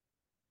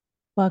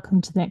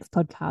Welcome to the next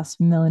podcast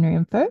from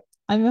Millinery.Info.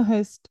 I'm your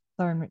host,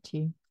 Lauren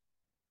Ritchie.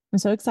 I'm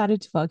so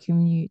excited to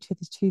welcome you to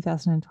the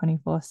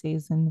 2024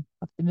 season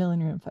of the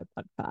Millinery.Info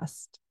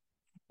podcast.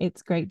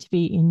 It's great to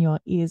be in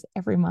your ears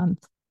every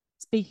month,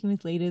 speaking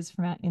with leaders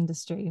from our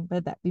industry,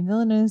 whether that be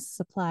milliners,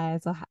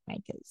 suppliers, or hat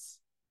makers.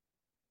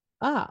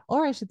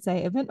 Or I should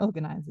say, event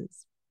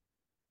organizers.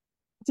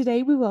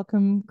 Today, we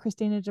welcome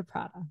Cristina de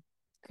Prada.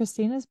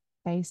 Cristina is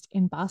based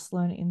in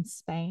Barcelona in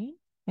Spain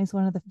and is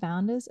one of the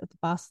founders of the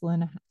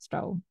Barcelona Hat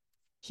Stroll.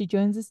 She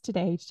joins us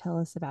today to tell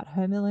us about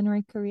her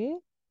millinery career,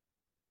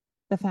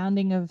 the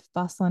founding of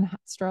Barcelona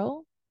Hat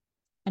Stroll,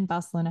 and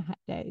Barcelona Hat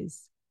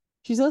Days.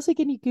 She's also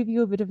going to give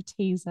you a bit of a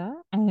teaser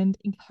and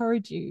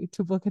encourage you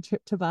to book a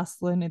trip to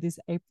Barcelona this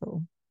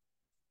April.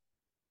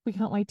 We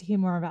can't wait to hear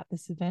more about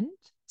this event,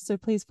 so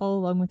please follow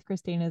along with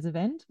Cristina's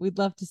event. We'd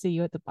love to see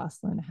you at the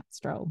Barcelona Hat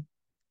Stroll.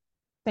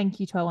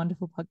 Thank you to our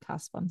wonderful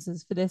podcast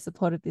sponsors for their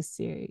support of this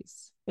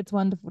series. It's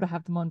wonderful to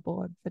have them on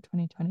board for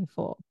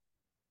 2024.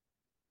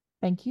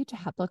 Thank you to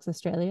Hatblocks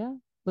Australia,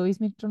 Louise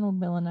McDonald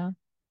Milliner,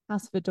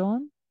 House of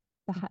Adorn,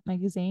 The Hat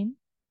Magazine,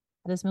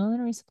 Hatters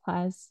Millinery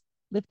Supplies,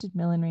 Lifted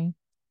Millinery,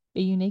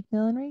 Be Unique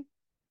Millinery,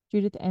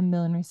 Judith M.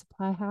 Millinery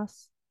Supply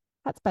House,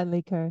 Hats by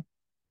Lico,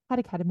 Hat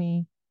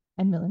Academy,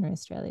 and Millinery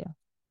Australia.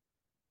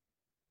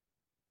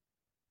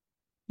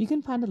 You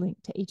can find a link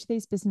to each of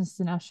these businesses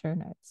in our show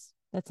notes.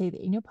 That's either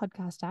in your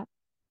podcast app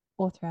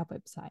or through our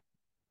website.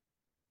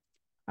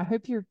 I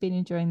hope you've been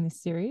enjoying this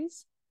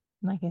series.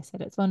 And like I said,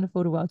 it's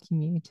wonderful to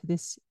welcome you to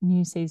this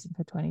new season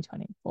for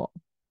 2024.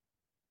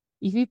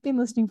 If you've been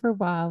listening for a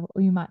while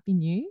or you might be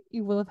new,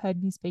 you will have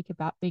heard me speak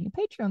about being a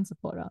Patreon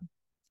supporter.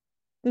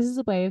 This is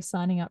a way of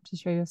signing up to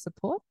show your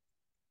support.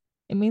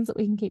 It means that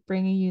we can keep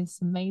bringing you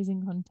this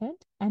amazing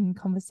content and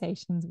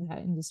conversations with our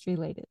industry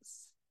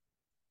leaders.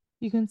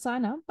 You can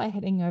sign up by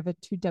heading over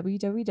to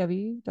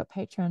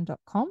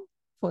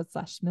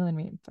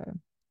www.patreon.com/millinery.info.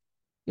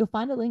 You'll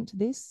find a link to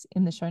this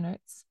in the show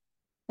notes,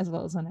 as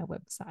well as on our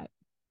website.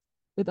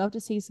 We'd love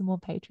to see some more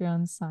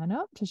Patreons sign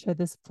up to show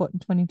their support in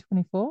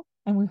 2024,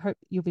 and we hope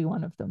you'll be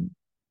one of them.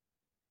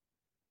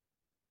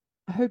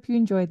 I hope you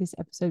enjoy this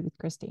episode with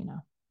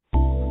Cristina.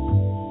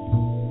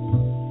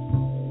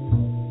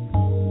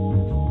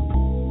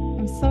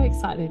 I'm so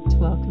excited to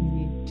welcome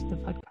you to the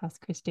podcast,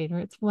 Cristina.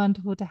 It's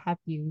wonderful to have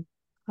you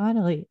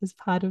finally as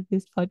part of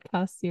this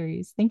podcast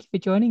series. Thank you for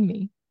joining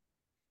me.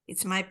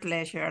 It's my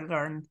pleasure,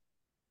 Lauren.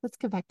 Let's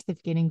go back to the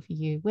beginning for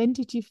you. When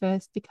did you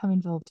first become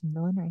involved in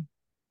millinery?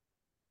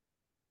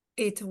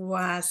 It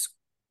was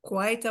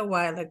quite a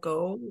while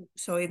ago,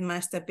 so it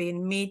must have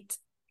been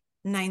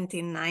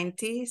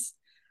mid-1990s.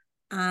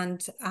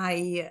 And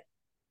I've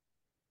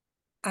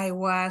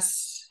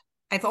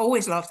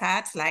always loved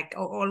hats, like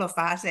all of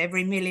us.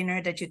 Every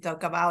millionaire that you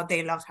talk about,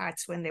 they loved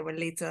hats when they were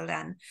little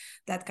and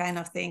that kind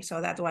of thing.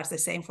 So that was the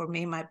same for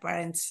me. My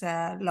parents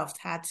loved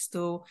hats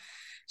too.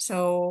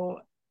 So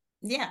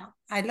yeah,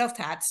 I loved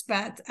hats,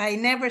 but I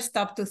never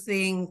stopped to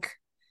think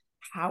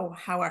how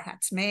are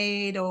hats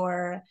made,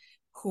 or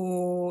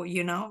who,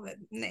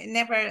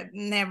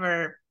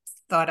 never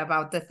thought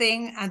about the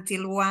thing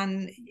until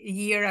one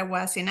year I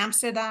was in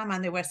Amsterdam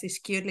and there was this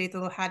cute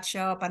little hat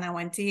shop, and I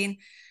went in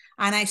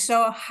and I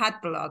saw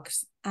hat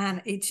blocks,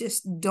 and it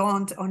just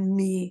dawned on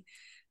me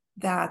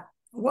that,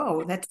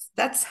 whoa,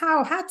 that's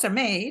how hats are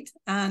made.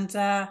 And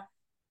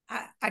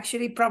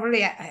actually,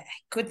 probably I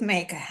could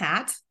make a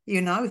hat,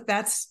 if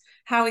that's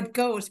how it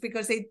goes,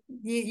 because it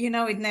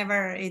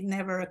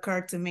never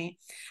occurred to me.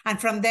 And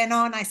from then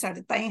on, I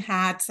started buying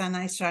hats and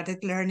I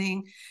started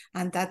learning,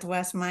 and that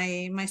was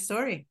my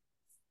story,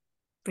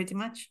 pretty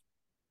much.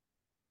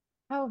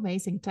 How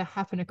amazing to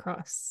happen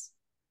across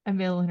a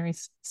millinery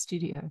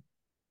studio.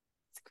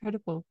 It's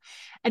incredible.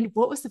 And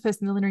what was the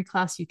first millinery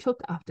class you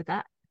took after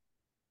that?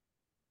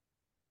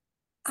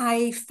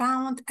 I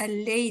found a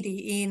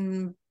lady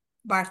in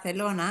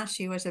Barcelona.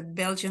 She was a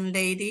Belgian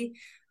lady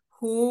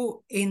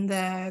who, in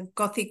the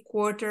Gothic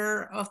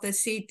quarter of the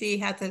city,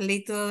 had a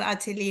little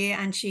atelier,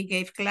 and she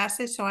gave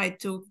classes. So I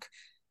took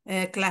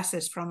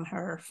classes from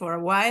her for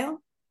a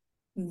while.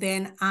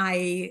 Then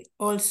I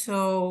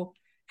also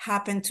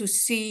happened to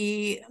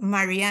see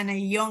Marianne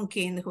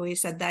Jonkin, who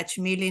is a Dutch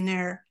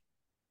millionaire,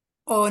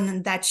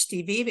 on Dutch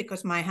TV,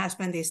 because my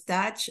husband is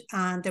Dutch,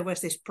 and there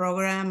was this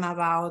program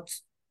about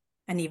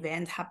an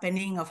event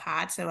happening of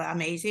hats. So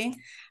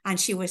amazing. And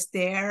she was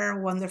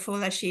there,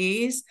 wonderful as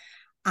she is.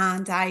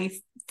 And I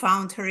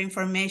found her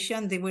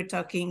information. They were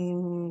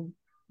talking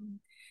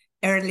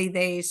early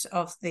days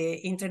of the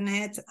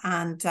internet,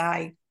 and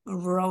I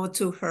wrote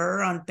to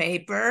her on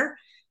paper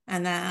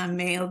and I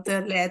mailed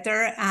the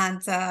letter.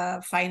 And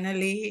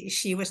finally,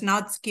 she was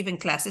not giving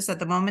classes at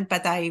the moment,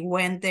 but I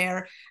went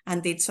there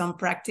and did some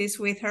practice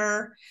with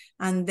her.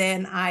 And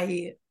then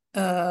I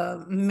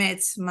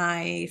met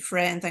my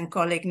friend and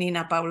colleague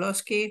Nina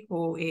Pawlowski,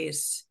 who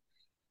is,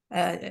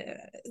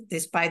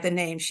 despite the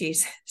name,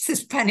 she's a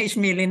Spanish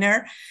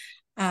millionaire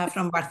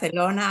from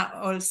Barcelona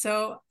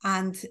also.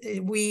 And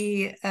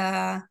we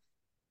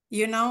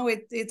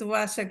it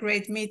was a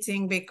great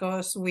meeting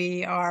because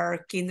we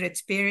are kindred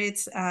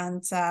spirits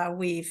and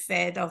we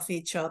fed off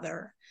each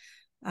other.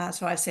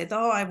 So I said,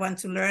 oh, I want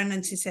to learn.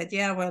 And she said,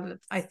 yeah, well,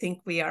 I think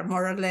we are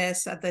more or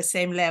less at the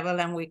same level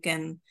and we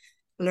can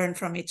learn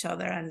from each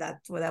other. And that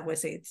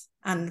was it.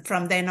 And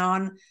from then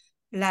on,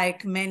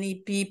 like many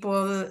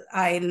people,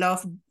 I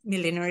love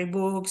millinery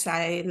books.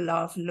 I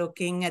love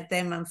looking at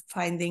them and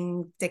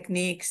finding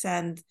techniques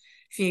and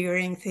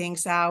figuring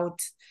things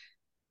out.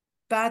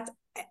 But,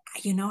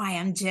 I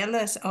am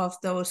jealous of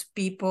those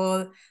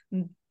people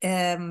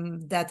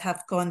that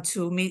have gone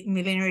to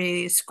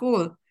millinery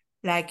school,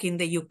 like in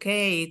the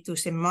UK to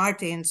St.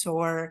 Martin's,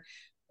 or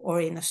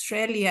in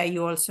Australia.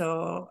 You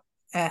also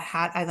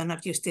had, I don't know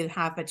if you still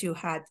have, but you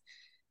had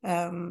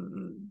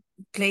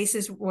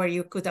places where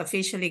you could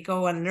officially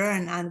go and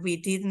learn, and we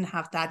didn't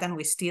have that, and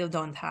we still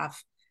don't have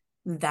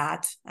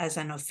that as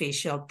an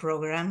official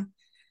program.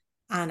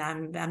 And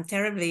I'm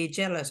terribly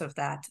jealous of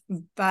that.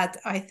 But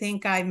I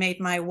think I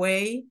made my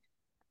way,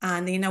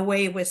 and in a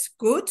way it was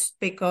good,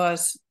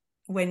 because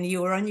when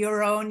you're on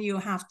your own, you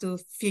have to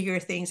figure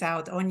things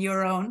out on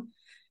your own,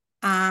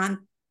 and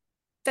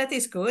that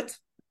is good.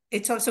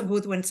 It's also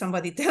good when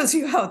somebody tells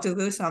you how to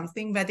do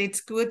something, but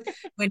it's good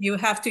when you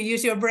have to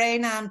use your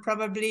brain and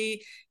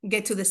probably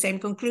get to the same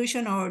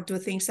conclusion or do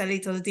things a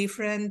little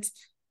different,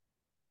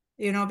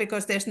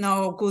 because there's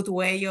no good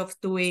way of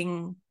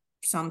doing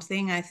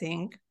something. I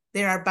think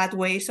there are bad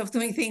ways of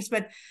doing things,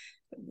 but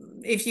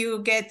if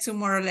you get to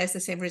more or less the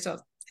same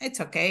result,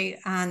 it's okay.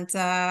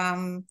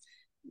 And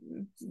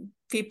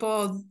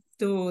people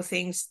do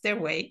things their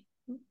way,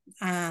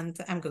 and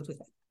I'm good with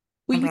it.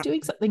 Were you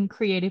doing something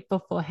creative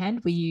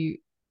beforehand? Were you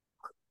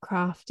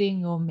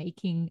crafting or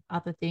making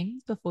other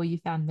things before you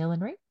found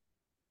millinery?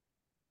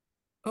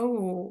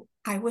 Oh,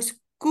 I was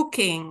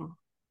cooking.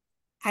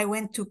 I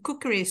went to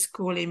cookery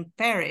school in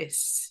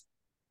Paris.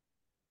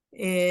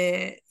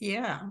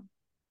 Yeah.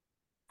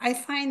 I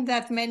find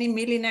that many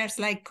millionaires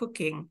like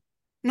cooking.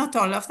 Not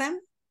all of them.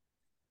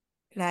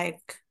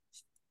 Like,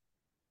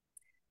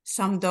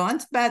 some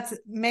don't, but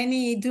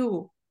many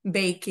do,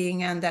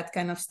 baking and that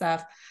kind of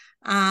stuff.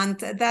 And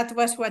that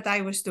was what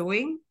I was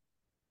doing.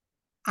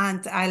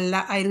 And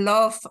I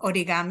love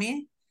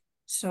origami.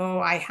 So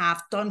I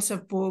have tons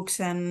of books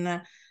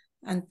and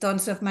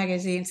tons of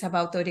magazines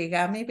about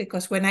origami,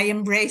 because when I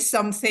embrace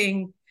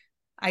something,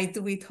 I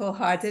do it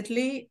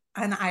wholeheartedly.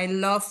 And I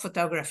love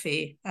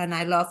photography, and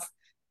I love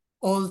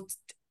old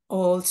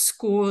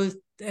school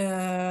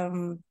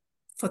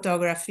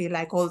photography,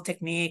 like old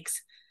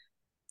techniques.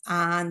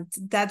 And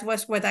that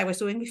was what I was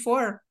doing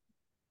before.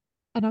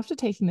 And after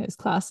taking those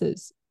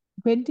classes,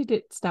 when did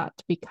it start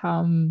to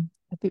become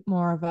a bit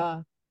more of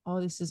a,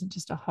 oh, this isn't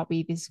just a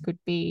hobby, this could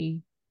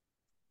be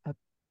a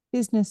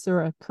business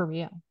or a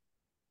career?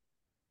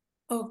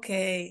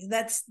 Okay,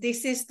 this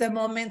is the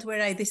moment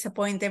where I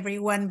disappoint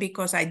everyone,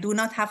 because I do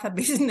not have a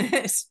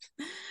business.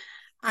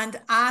 And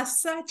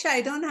as such,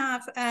 I don't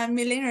have a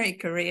millinery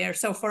career.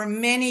 So for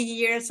many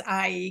years,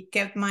 I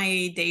kept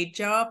my day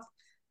job,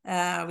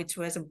 which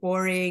was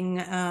boring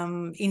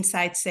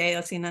inside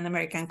sales in an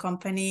American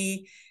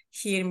company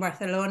here in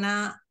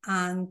Barcelona.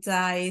 And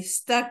I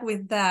stuck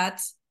with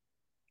that.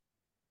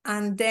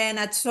 And then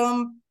at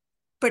some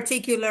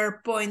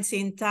particular points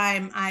in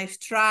time, I've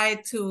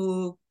tried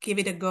to give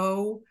it a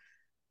go.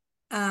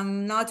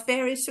 Not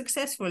very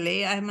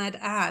successfully, I might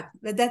add,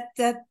 but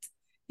that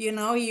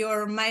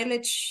your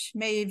mileage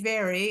may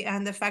vary,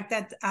 and the fact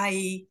that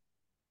I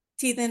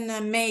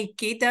didn't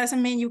make it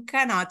doesn't mean you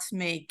cannot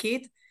make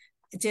it.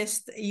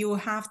 Just you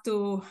have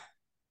to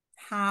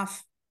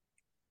have,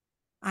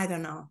 I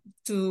don't know,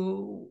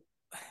 to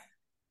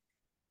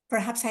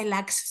perhaps I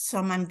lack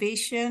some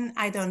ambition.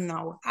 I don't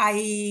know.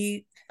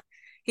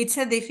 It's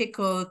a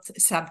difficult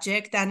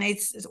subject, and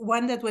it's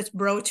one that was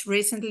broached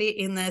recently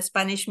in the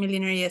Spanish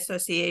Millinery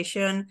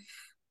Association.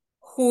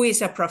 Who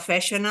is a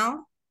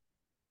professional?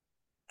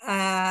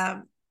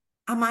 Am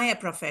I a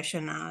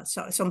professional?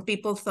 So some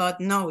people thought,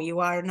 no, you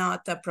are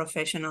not a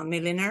professional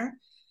milliner,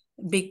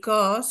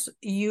 because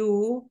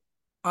you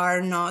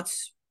are not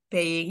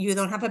paying, you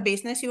don't have a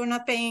business, you are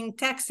not paying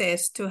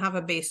taxes to have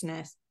a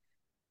business.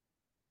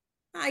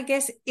 I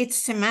guess it's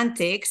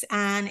semantics,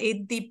 and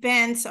it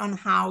depends on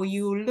how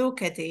you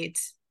look at it.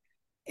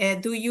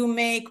 Do you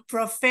make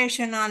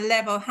professional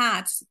level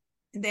hats?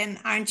 Then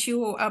aren't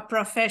you a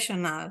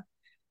professional?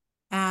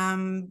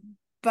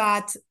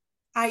 But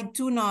I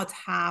do not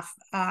have,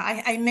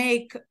 I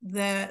make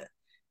the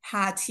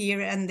hat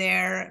here and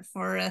there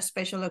for a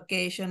special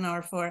occasion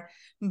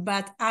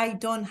but I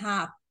don't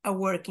have a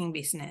working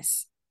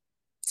business.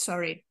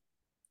 Sorry.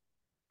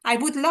 I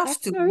would love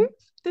to.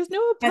 There's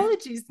no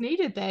apologies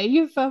needed there.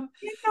 You make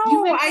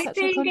I such a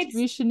think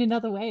contribution in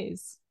other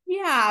ways.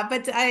 yeah,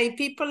 but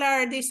people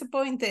are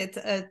disappointed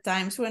at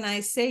times when I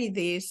say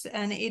this,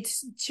 and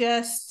it's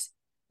just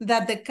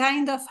that the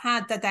kind of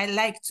hat that I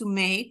like to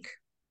make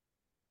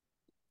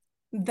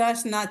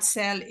does not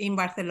sell in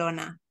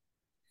Barcelona.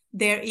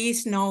 There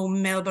is no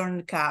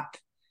Melbourne Cup.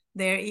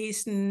 There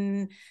is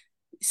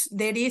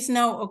there is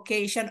no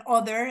occasion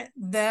other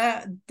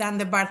than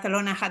the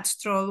Barcelona hat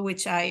stroll,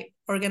 which I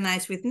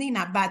organized with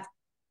Nina, but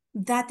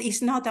that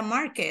is not a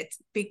market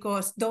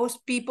because those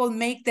people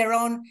make their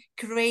own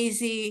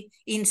crazy,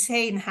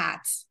 insane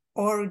hats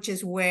or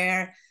just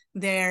wear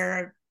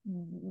their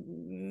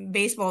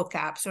baseball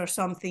caps or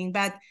something.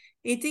 But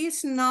it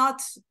is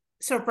not,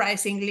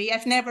 surprisingly,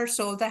 I've never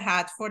sold a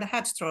hat for the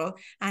hat stroll,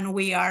 and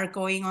we are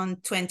going on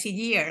 20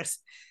 years,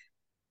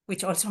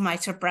 which also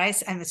might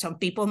surprise. I mean, some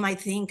people might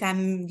think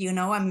I'm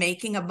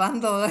making a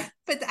bundle,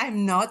 but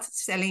I'm not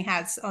selling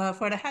hats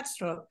for the hat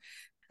stroll.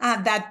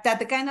 That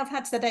the kind of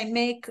hats that I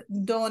make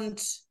don't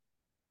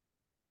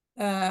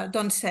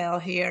sell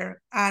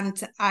here,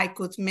 and I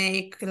could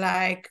make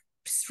like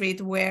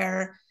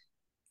streetwear,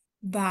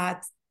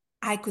 but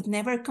I could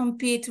never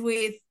compete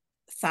with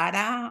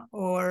Zara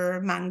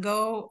or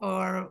Mango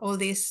or all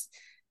these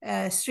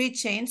street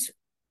chains,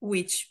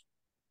 which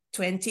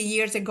 20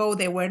 years ago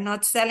they were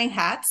not selling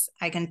hats.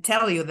 I can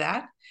tell you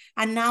that,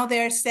 and now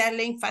they're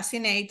selling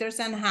fascinators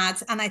and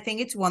hats, and I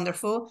think it's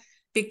wonderful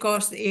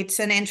because it's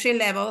an entry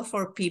level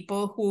for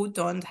people who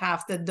don't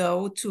have the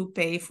dough to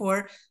pay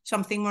for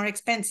something more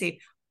expensive.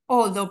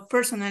 Although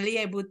personally,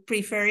 I would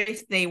prefer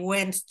if they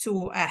went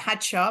to a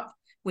hat shop,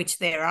 which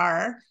there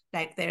are,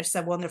 like there's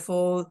a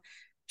wonderful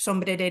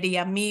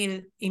Sombrereria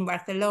Mil in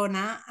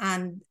Barcelona,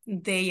 and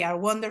they are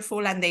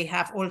wonderful, and they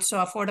have also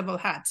affordable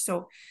hats.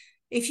 So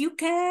if you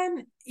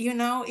can,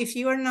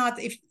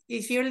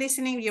 if you're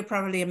listening, you're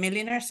probably a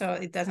millionaire, so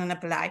it doesn't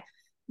apply.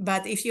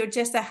 But if you're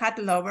just a hat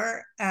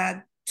lover,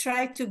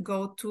 try to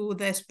go to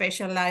the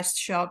specialized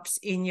shops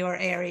in your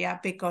area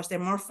because they're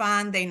more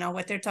fun. They know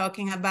what they're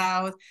talking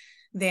about.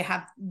 They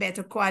have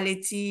better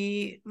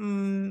quality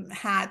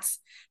hats,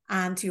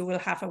 and you will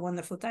have a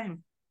wonderful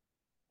time.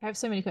 I have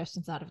so many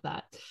questions out of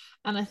that.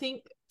 And I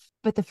think,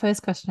 but the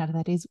first question out of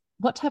that is,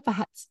 what type of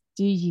hats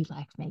do you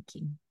like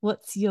making?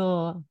 What's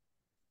your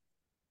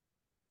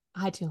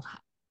ideal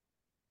hat?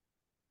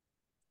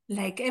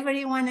 Like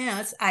everyone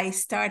else, I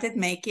started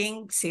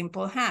making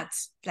simple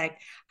hats. Like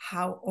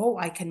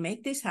I can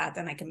make this hat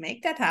and I can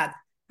make that hat.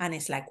 And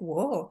it's like,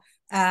 whoa.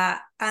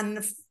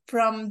 And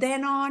from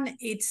then on,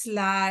 it's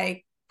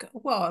like,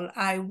 well,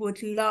 I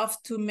would love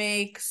to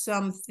make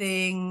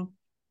something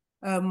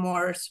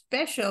more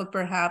special,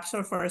 perhaps,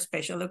 or for a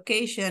special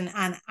occasion.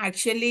 And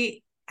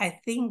actually, I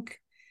think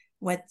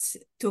what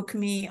took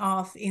me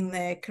off in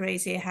the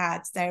crazy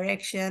hats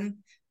direction,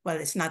 well,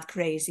 it's not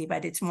crazy,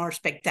 but it's more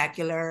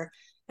spectacular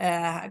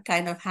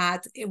kind of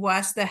hat. It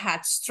was the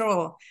hat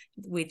stroll,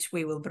 which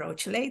we will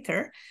broach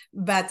later.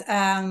 But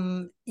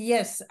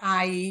yes,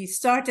 I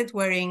started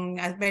wearing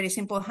a very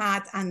simple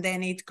hat, and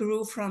then it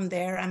grew from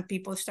there, and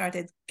people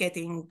started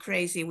getting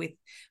crazy with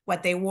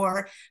what they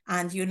wore.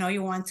 And you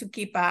want to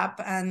keep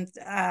up, and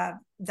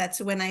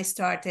that's when I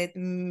started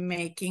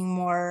making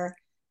more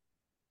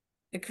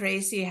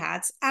crazy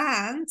hats.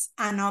 And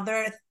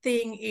another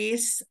thing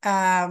is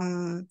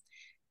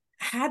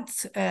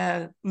hat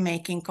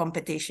making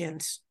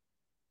competitions,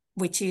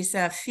 which is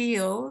a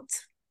field.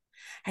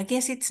 I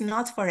guess it's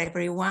not for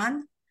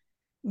everyone,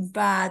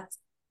 but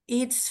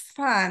it's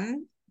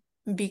fun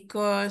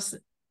because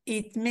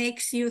it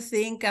makes you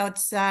think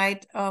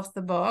outside of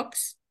the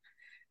box,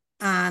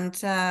 and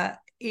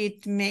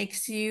it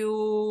makes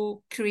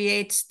you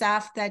create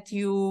stuff that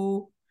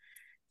you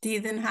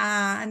didn't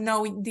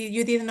know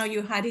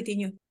you had it in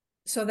you.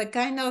 So the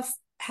kind of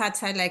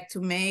hats I like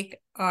to make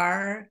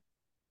are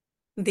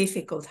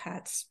difficult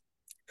hats.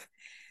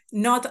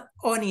 Not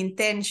on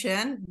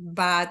intention,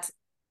 but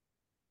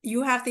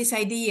you have this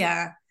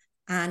idea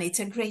and it's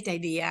a great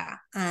idea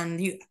and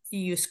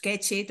you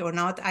sketch it or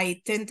not.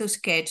 I tend to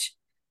sketch.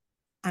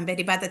 I'm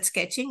very bad at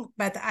sketching,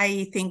 but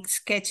I think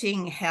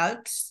sketching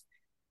helps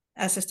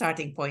as a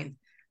starting point.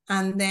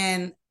 And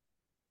then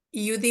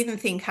you didn't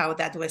think how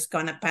that was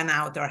going to pan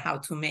out or how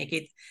to make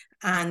it.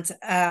 And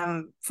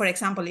for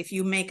example, if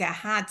you make a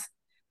hat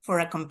for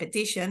a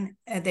competition,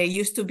 there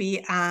used to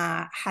be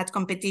a hat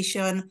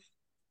competition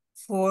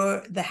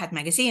for the Hat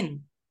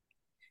magazine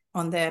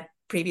on the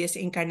previous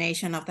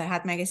incarnation of the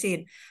Hat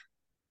magazine.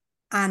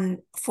 And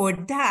for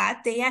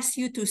that, they asked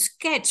you to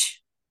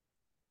sketch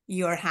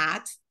your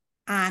hat,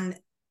 and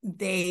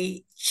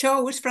they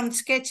chose from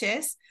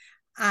sketches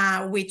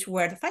which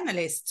were the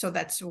finalists. So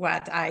that's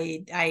what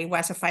I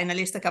was a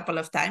finalist a couple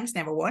of times,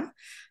 never won.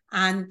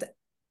 And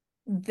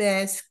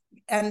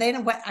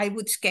then what I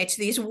would sketch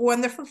these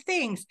wonderful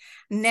things,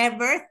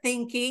 never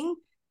thinking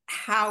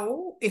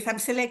how, if I'm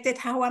selected,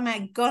 how am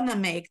I gonna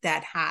make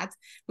that hat,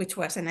 which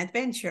was an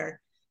adventure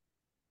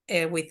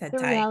with a The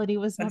tie. reality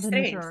was not in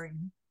the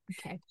drawing.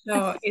 Okay.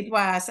 So it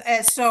was,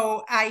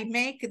 so I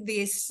make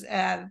this,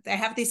 I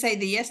have these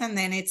ideas, and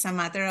then it's a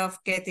matter of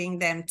getting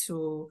them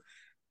to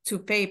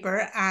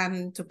paper,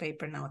 and to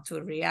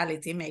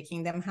reality,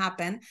 making them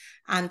happen.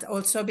 And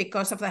also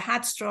because of the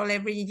hat stroll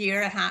every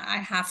year,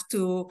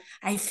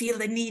 I feel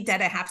the need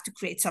that I have to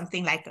create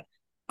something like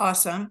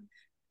awesome.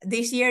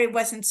 this year it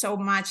wasn't so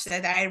much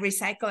that I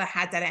recycle a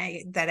hat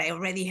that I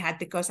already had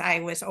because I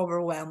was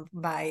overwhelmed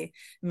by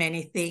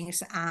many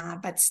things,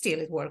 but still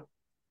it worked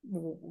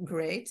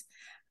great.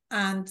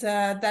 And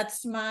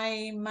that's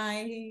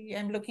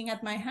I'm looking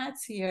at my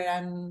hats here,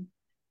 and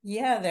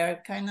yeah,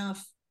 they're kind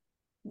of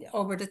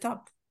over the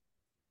top.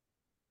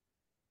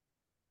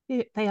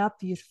 They are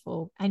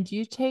beautiful. And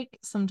you take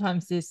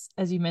sometimes this,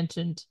 as you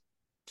mentioned,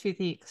 to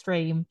the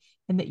extreme,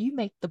 in that you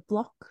make the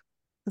block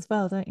as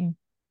well, don't you?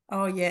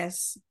 Oh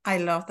yes, I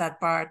love that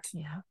part.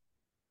 Yeah.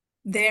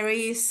 There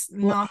is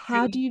Well, not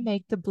how do you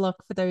make the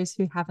block for those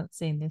who haven't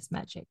seen this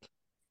magic?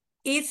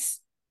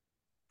 it's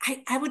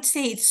I would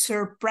say it's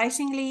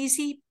surprisingly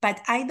easy,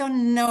 but I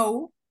don't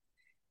know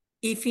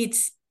if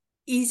it's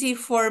easy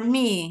for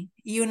me,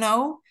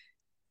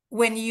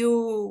 when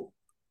you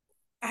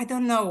I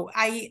don't know.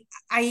 I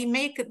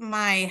make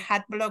my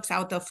hat blocks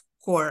out of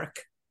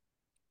cork,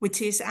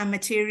 which is a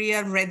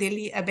material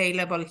readily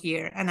available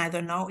here. And I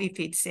don't know if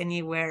it's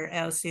anywhere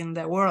else in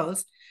the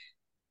world,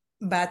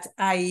 but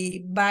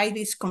I buy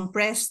this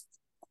compressed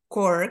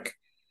cork.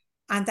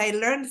 And I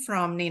learned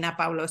from Nina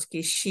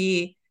Pawlowski.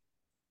 She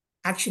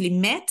actually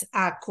met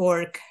a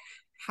cork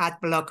hat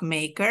block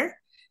maker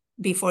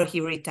before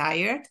he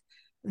retired.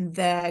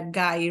 The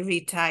guy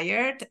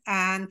retired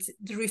and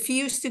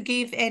refused to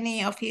give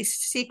any of his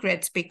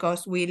secrets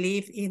because we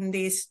live in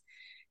this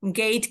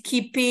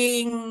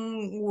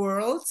gatekeeping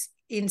world,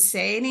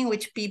 insane, in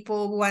which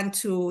people want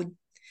to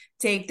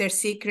take their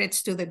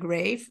secrets to the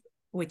grave,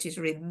 which is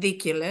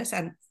ridiculous.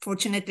 And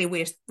fortunately,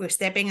 we're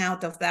stepping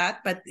out of that,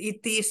 but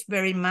it is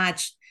very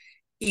much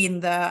in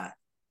the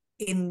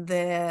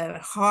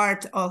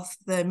heart of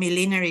the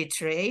millinery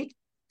trade.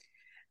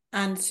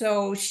 And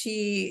so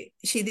she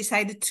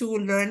decided to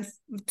learn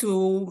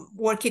to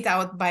work it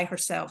out by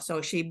herself.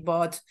 So she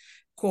bought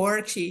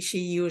cork. She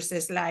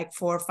uses like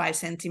 4 or 5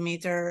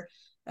 centimeter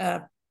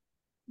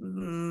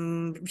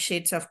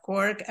sheets of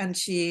cork, and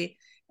she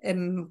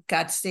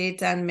cuts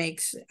it and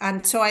makes.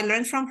 And so I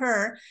learned from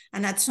her.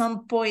 And at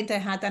some point, I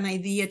had an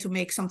idea to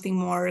make something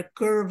more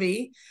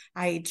curvy.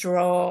 I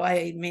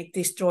make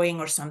this drawing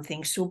or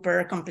something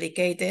super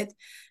complicated.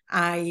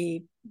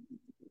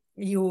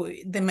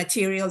 The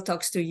material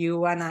talks to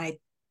you, and I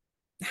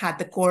had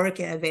the cork,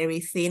 a very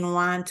thin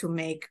one, to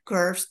make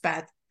curves,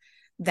 but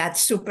that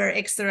super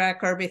extra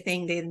curvy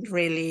thing didn't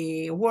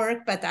really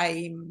work. But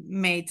I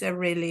made a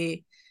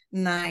really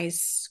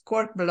nice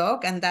cork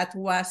block, and that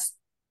was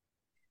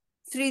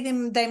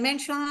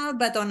three-dimensional,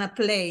 but on a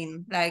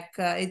plane, like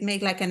it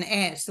made like an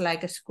S,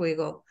 like a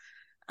squiggle.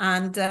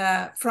 And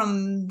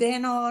from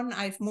then on,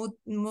 I've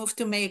moved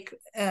to make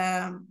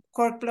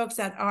cork blocks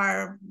that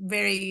are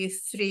very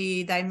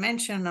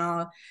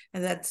three-dimensional,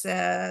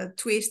 that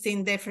twist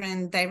in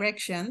different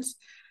directions.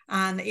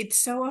 And it's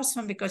so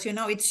awesome because,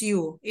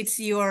 it's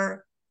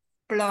your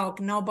block.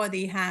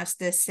 Nobody has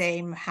the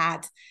same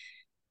hat.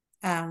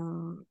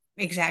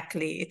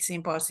 Exactly, it's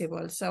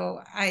impossible.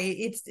 So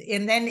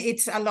and then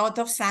it's a lot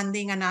of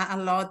sanding and a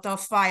lot of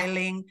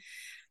filing,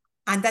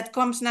 and that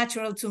comes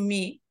natural to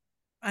me.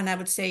 And I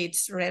would say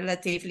it's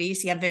relatively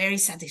easy and very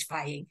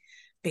satisfying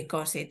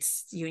because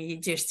it's you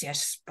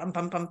just pum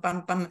pum pum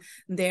pum pum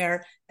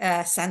there,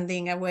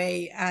 sanding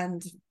away,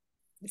 and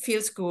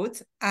feels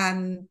good.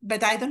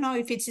 But I don't know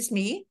if it's just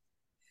me,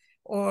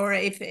 or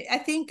I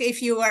think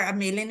if you are a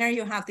milliner,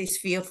 you have this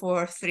feel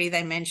for 3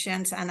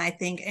 dimensions, and I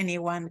think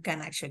anyone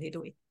can actually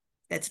do it.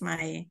 That's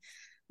my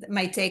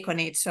take on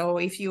it. So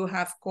if you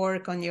have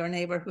cork on your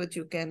neighborhood,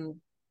 you can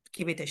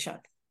give it a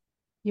shot.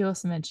 You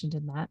also mentioned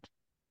in that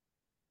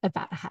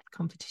about hat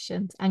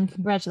competitions, and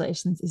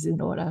congratulations is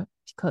in order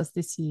because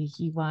this year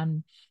you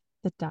won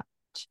the Dutch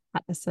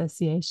Hat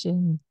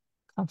Association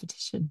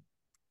competition.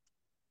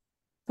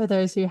 For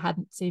those who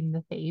hadn't seen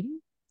the theme,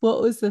 what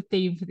was the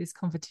theme for this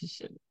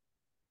competition?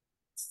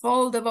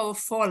 Foldable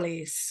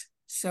follies.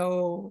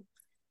 So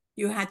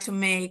you had to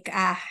make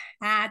a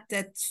hat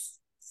that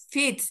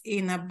fits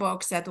in a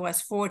box that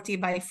was 40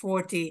 by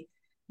 40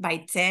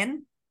 by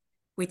 10,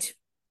 which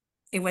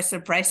it was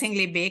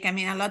surprisingly big. I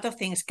mean, a lot of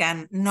things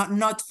can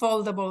not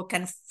foldable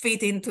can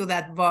fit into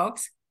that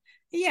box.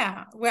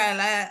 Yeah,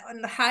 well,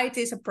 height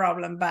is a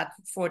problem, but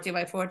 40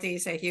 by 40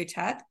 is a huge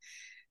hat.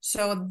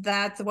 So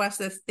that was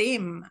the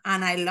theme,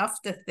 and I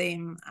loved the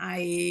theme. I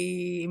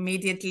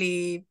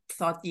immediately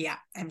thought, yeah,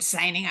 I'm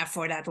signing up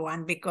for that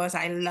one because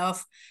I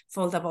love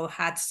foldable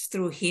hats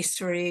through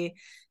history.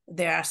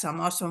 There are some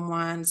awesome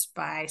ones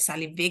by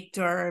Sally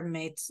Victor,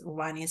 made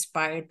one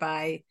inspired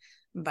by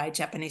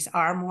Japanese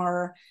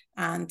armor,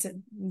 and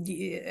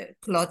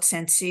Claude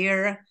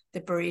Saint-Cyr, the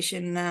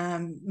Parisian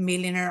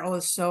milliner.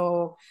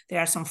 Also,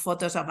 there are some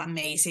photos of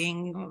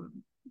amazing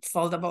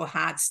foldable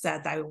hats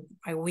that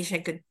I wish I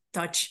could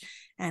touch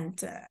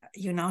and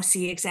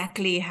see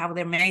exactly how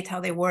they're made, how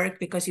they work,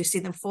 because you see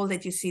them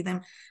folded, you see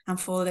them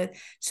unfolded.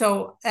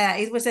 So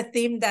it was a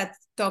theme that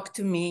talked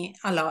to me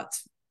a lot.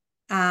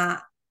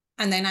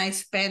 And then I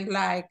spent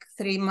like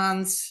 3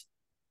 months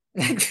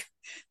like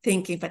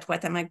thinking, but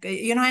what am I?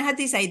 I had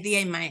this idea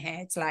in my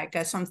head,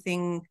 like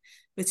something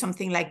with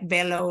something like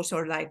bellows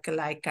or like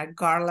a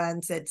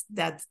garland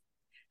that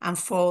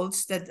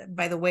unfolds. That,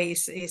 by the way,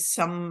 is it's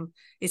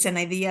an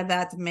idea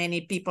that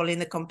many people in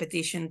the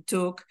competition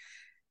took,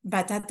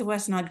 but that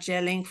was not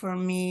gelling for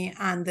me,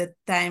 and the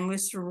time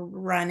was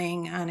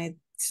running, and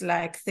it's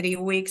like 3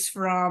 weeks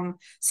from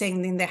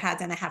sending the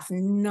hat and I have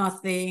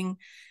nothing.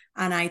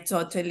 And I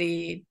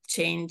totally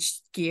changed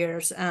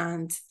gears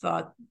and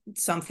thought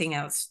something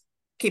else.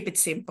 Keep it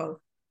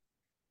simple,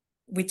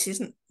 which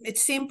isn't,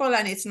 it's simple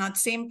and it's not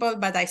simple,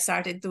 but I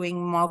started doing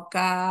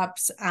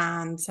mock-ups,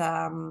 and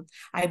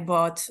I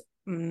bought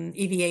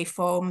EVA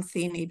foam,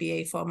 thin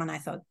EVA foam, and I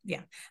thought,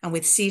 yeah, and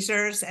with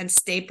scissors and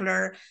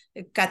stapler,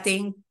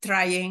 cutting,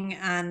 trying,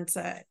 and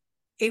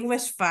it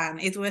was fun.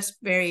 It was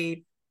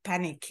very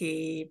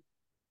panicky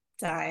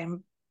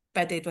time,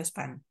 but it was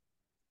fun.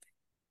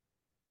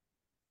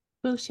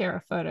 We'll share a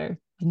photo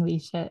when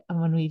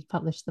we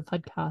publish the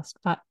podcast.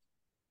 But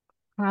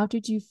how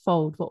did you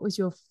fold? What was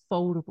your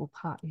foldable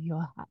part of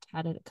your hat?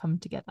 How did it come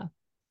together?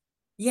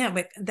 Yeah,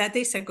 but that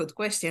is a good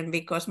question,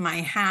 because my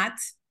hat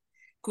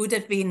could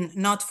have been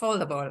not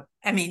foldable.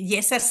 I mean,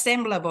 yes,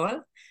 assemblable,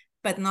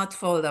 but not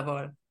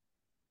foldable.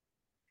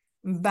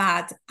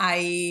 But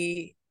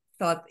I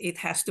thought it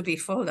has to be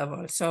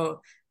foldable.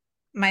 So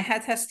my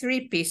hat has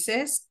 3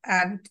 pieces,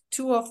 and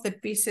 2 of the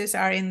pieces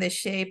are in the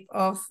shape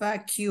of a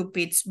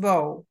Cupid's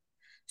bow,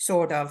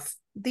 sort of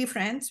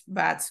different,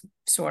 but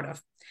sort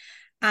of.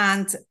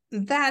 And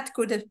that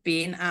could have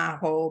been a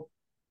whole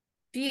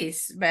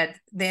piece, but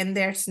then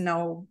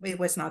it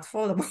was not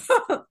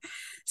foldable.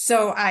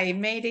 So I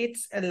made it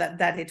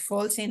that it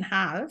folds in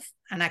half,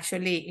 and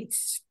actually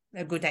it's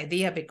a good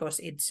idea because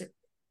it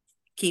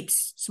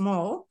keeps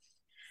small.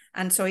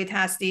 And so it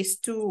has these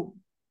 2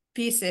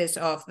 pieces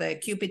of the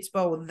Cupid's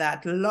bow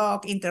that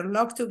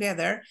interlock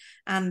together,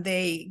 and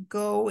they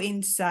go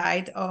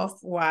inside of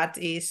what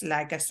is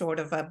like a sort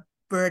of a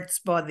bird's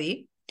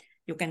body.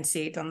 You can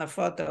see it on the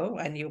photo,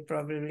 and you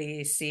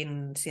probably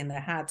seen the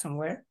hat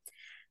somewhere.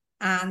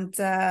 And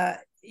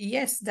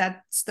yes,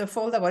 that's the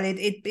foldable.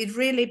 It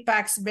really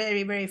packs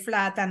very, very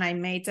flat, and I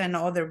made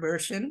another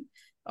version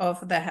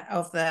of the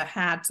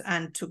hat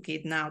and took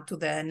it now to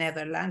the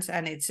Netherlands,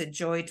 and it's a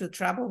joy to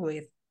travel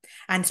with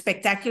and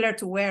spectacular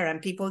to wear.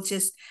 And people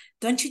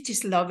don't you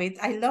just love it?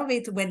 I love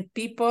it when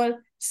people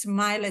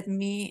smile at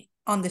me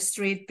on the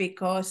street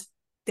because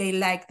they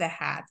like the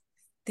hat.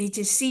 They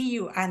just see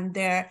you and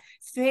their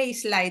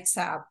face lights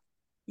up,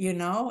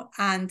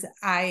 and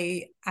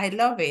I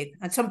love it.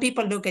 And some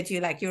people look at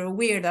you like you're a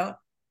weirdo.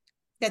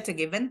 That's a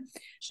given.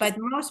 But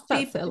most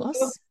That's their people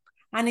look, loss.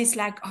 and it's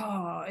like,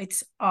 oh,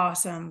 it's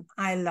awesome.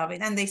 I love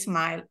it. And they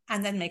smile,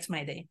 and that makes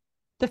my day.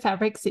 The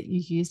fabrics that you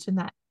used in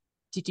that,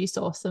 did you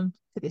source them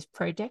for this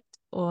project,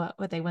 or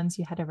were they ones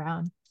you had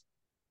around?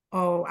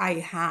 Oh, I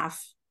have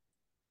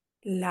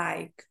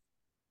like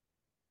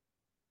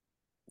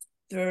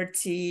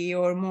 30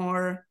 or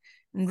more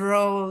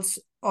rolls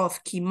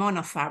of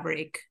kimono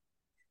fabric,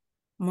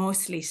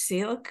 mostly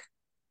silk,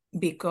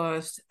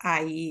 because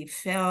I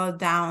fell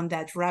down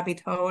that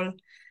rabbit hole,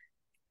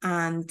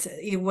 and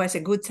it was a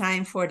good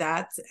time for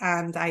that.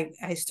 And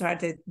I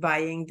started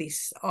buying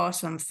these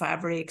awesome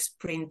fabrics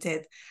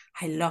printed.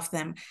 I love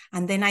them.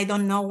 And then I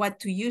don't know what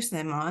to use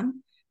them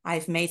on.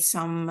 I've made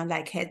some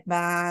like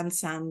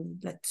headbands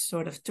and like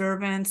sort of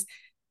turbans,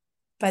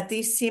 but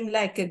this seemed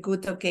like a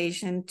good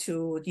occasion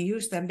to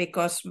use them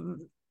because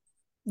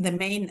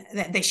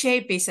the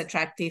shape is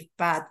attractive,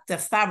 but the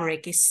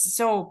fabric is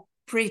so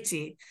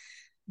pretty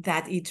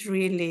that it's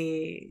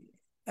really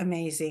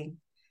amazing.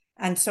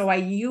 And so I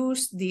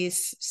used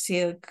this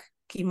silk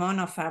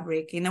kimono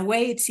fabric. In a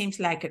way, it seems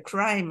like a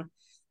crime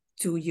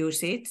to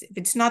use it.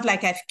 It's not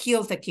like I've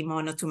killed a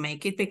kimono to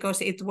make it,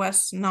 because it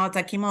was not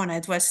a kimono.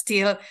 It was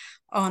still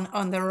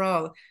on the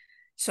roll.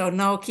 So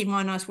no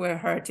kimonos were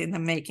hurt in the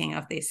making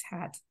of this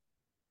hat.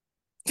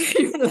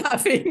 You're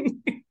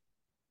laughing.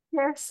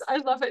 Yes, I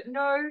love it.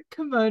 No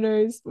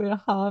kimonos were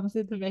harmed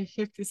in the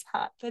making of this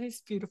hat. That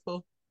is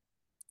beautiful.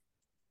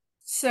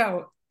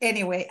 So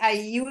anyway, I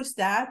used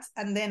that,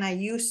 and then I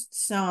used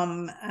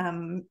some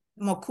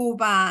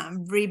Mokuba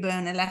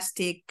ribbon,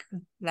 elastic,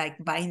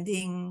 like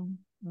binding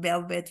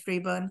velvet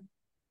ribbon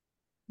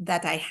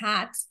that I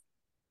had.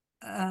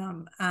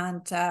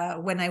 And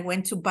when I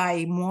went to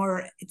buy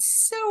more,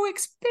 it's so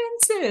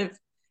expensive.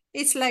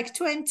 It's like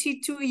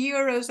 22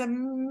 euros a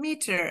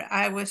meter.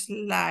 I was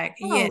like,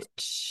 yes,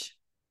 Ouch.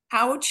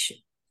 ouch,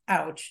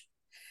 ouch.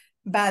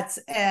 But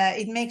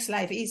it makes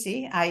life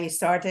easy. I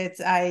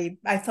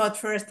thought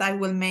first I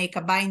will make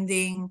a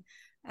binding,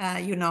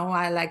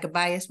 I like a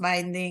bias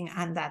binding,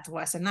 and that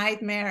was a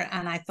nightmare.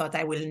 And I thought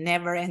I will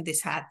never end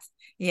this hat.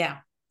 Yeah,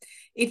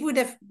 it would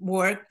have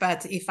worked,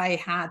 but if I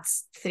had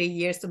 3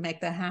 years to make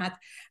the hat,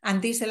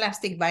 and this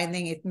elastic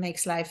binding, it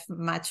makes life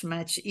much,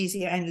 much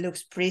easier and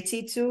looks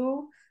pretty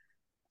too.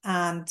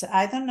 And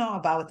I don't know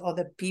about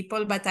other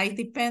people, but I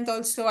depend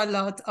also a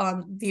lot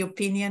on the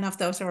opinion of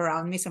those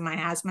around me. So my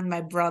husband,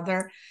 my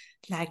brother,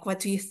 like, what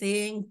do you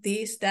think?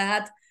 This,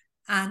 that.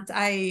 And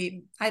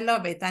I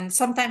love it. And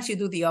sometimes you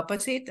do the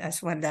opposite,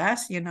 as one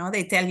does.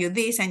 They tell you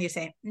this and you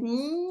say,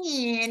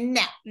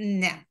 no,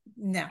 no,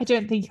 no. I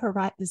don't think you're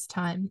right this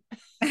time.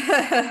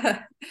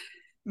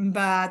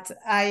 But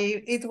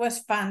it was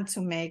fun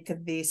to make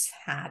this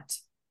hat.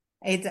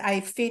 I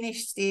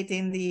finished it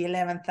in the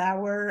 11th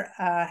hour.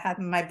 Had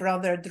my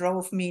brother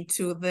drove me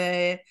to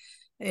the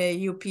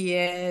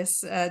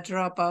UPS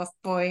drop-off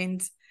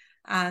point,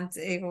 and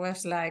it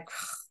was like,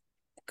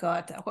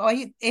 God,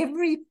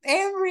 every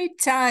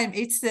time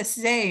it's the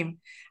same.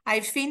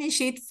 I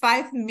finish it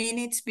 5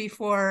 minutes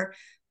before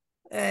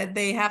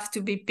they have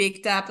to be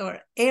picked up, or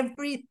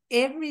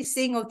every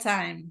single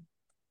time.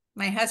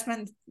 My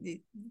husband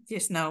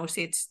just knows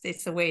it's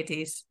the way it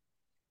is.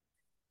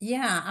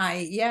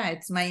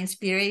 It's my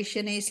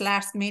inspiration is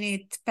last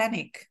minute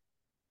panic.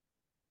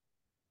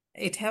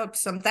 It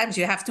helps. Sometimes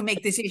you have to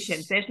make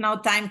decisions. There's no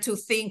time to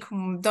think.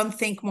 Don't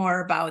think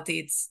more about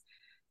it,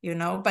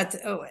 But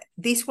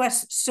this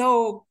was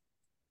so.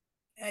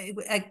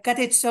 I got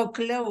it so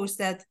close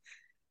that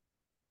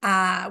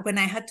when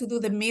I had to do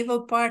the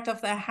middle part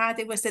of the hat,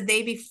 it was the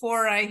day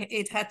before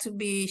it had to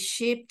be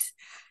shipped.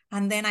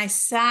 And then I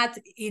had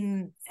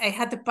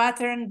the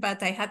pattern,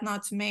 but I had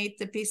not made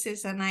the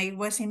pieces. And I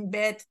was in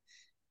bed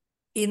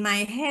in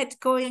my head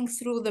going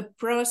through the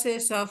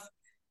process of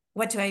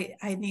what do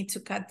I need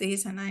to cut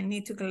this and I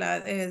need to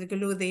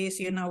glue this,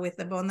 with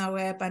the Bona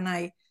web.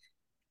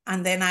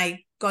 And then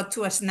I got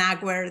to a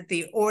snag where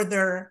the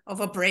order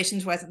of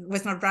operations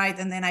was not right.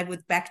 And then I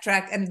would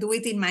backtrack and do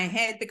it in my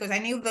head because I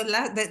knew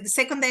the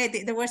second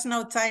day there was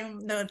no time,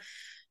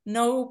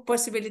 no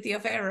possibility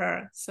of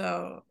error.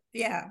 So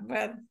yeah,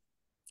 but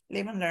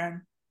live and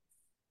learn.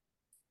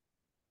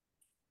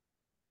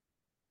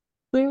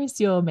 Where is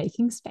your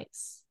making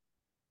space?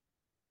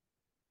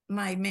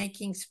 My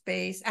making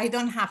space, I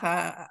don't have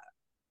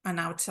an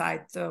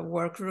outside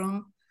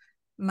workroom.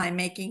 My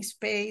making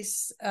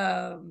space,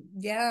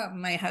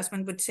 my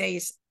husband would say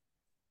is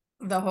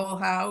the whole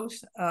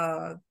house.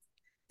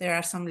 There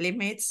are some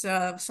limits,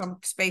 some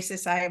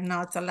spaces I am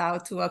not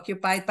allowed to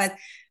occupy, but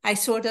I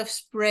sort of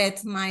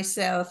spread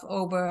myself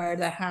over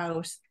the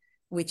house,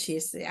 which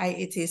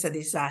it is a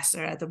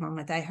disaster at the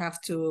moment. I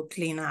have to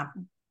clean up.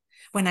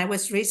 When I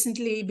was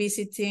recently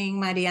visiting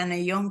Marianne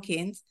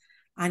Jonkind,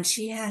 and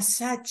she has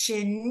such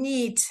a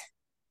neat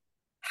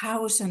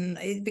house, and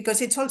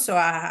because it's also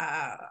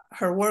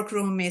her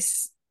workroom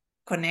is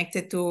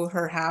connected to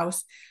her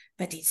house,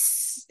 but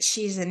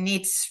she's a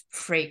neat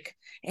freak.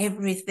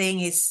 Everything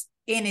is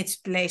in its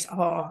place.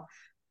 Oh,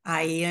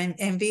 I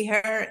envy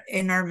her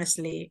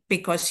enormously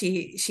because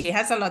she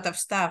has a lot of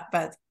stuff,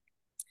 but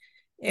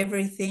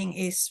everything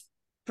is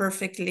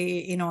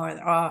perfectly in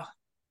order. Oh,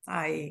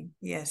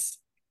 yes.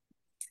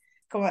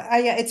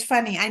 It's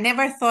funny. I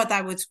never thought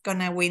I was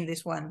gonna win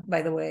this one.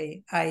 By the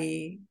way,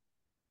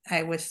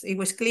 it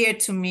was clear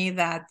to me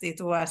that it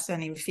was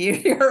an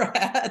inferior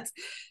hat.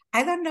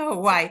 I don't know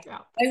why.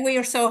 And we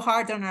are so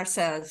hard on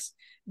ourselves,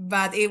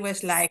 but it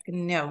was like,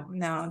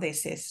 no,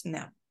 this is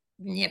no.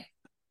 Yep.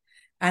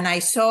 And I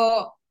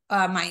saw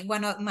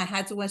my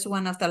hat was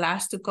one of the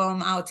last to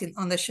come out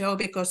on the show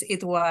because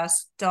it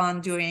was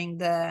done during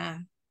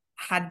the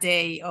hat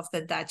day of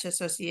the Dutch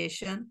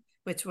Association,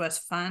 which was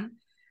fun.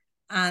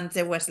 And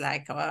there was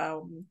like a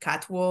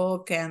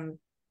catwalk and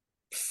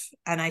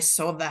I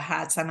saw the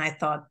hats and I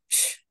thought,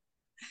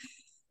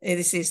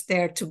 this is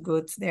they're too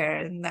good.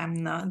 Don't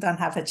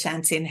have a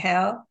chance in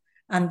hell.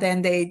 And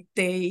then they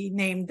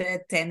named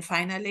the 10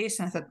 finalists.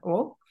 And I thought,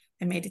 oh,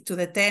 I made it to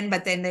the 10,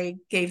 but then they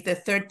gave the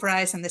third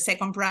prize and the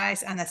second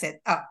prize. And I said,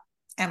 oh,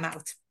 I'm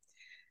out,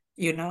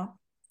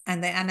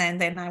 And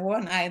then I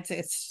won. I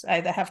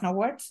have no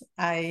words.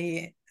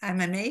 I'm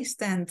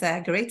amazed and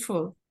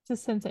grateful. It's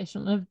a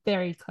sensational, a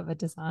very clever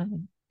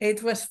design.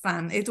 It was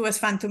fun. It was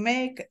fun to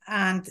make,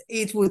 and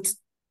it would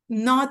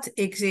not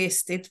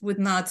exist. It would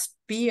not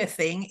be a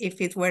thing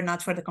if it were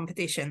not for the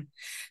competition.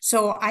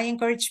 So I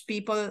encourage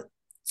people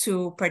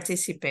to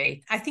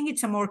participate. I think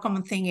it's a more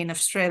common thing in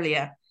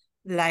Australia,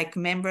 like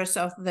members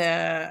of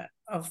the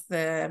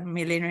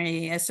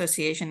Millinery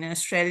Association in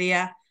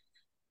Australia,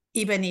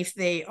 even if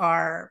they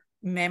are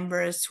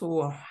members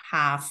who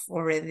have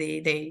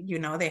already,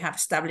 they have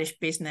established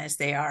business,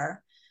 they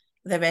are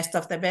the best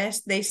of the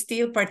best, they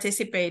still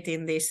participate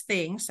in these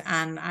things.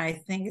 And I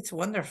think it's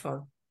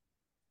wonderful.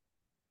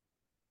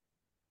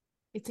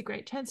 It's a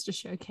great chance to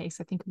showcase,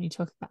 I think, when you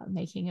talk about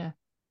making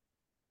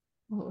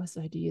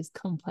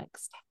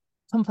complex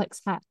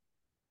hat,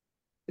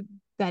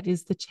 that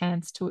is the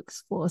chance to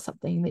explore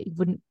something that you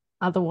wouldn't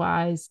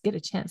otherwise get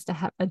a chance to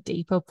have a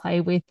deeper play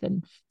with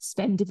and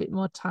spend a bit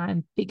more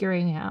time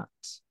figuring out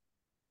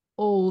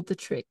all the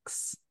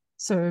tricks.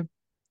 So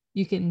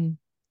you can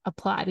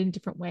apply it in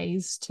different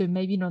ways to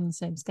maybe not on the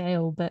same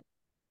scale, but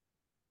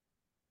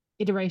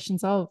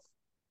iterations of.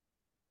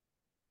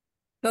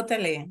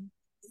 Totally.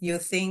 You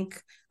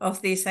think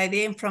of this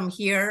idea, and from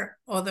here,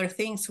 other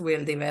things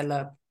will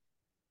develop.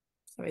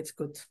 So it's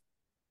good.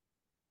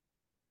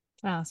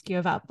 Can I ask you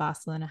about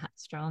Barcelona hat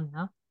stroll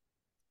now?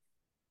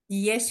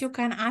 Yes, you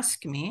can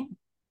ask me.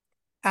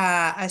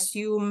 as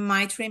you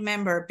might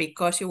remember,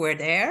 because you were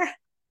there,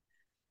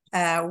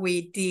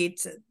 we did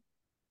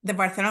the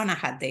Barcelona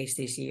Hat Days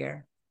this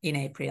year in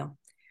April.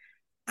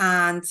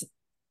 And,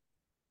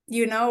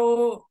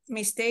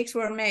 mistakes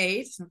were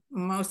made,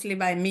 mostly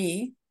by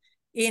me,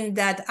 in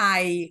that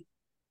I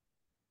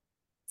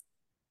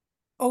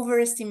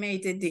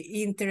overestimated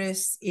the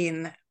interest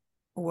in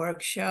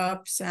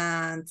workshops.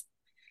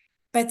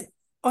 But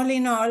all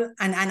in all,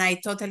 and I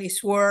totally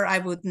swore I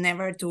would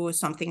never do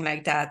something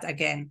like that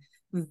again.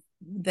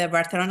 The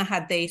Barcelona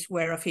Hat Days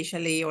were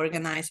officially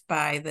organized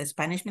by the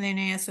Spanish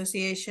Millinery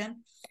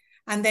Association.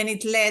 And then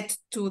it led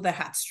to the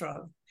hat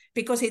stroll,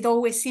 because it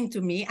always seemed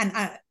to me, and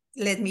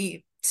let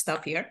me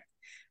stop here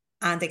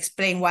and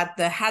explain what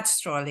the hat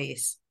stroll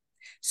is.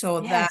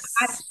 So yes. The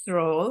hat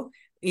stroll,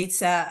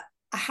 it's a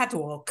hat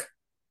walk.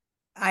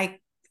 I've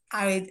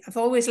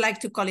always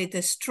liked to call it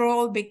a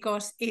stroll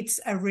because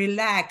it's a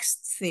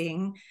relaxed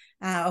thing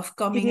of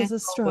coming and going. It is a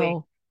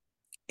stroll.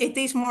 It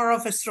is more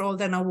of a stroll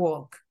than a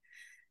walk.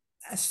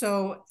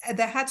 So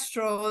the hat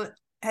stroll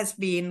has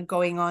been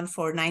going on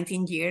for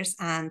 19 years,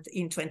 and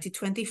in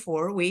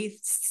 2024 we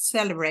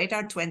celebrate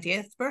our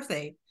 20th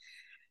birthday.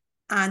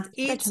 And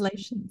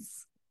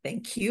congratulations.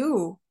 Thank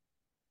you.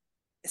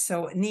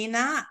 So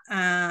Nina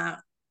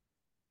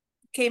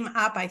came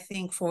up, I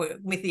think,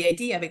 with the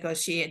idea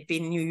because she had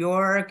been in New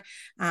York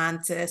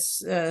and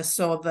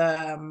saw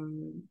the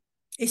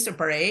Easter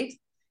parade,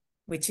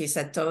 which is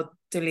a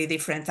totally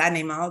different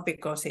animal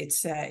because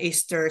it's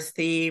Easter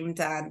themed,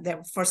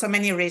 and for so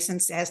many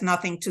reasons it has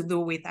nothing to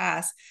do with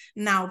us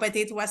now, but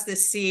it was the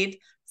seed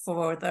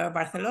for the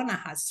Barcelona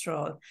Hat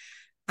Stroll.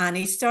 And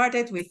it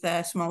started with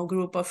a small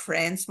group of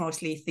friends,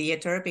 mostly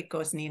theater,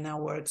 because Nina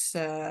works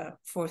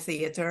for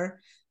theater,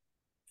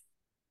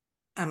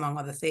 among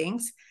other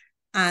things.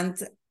 And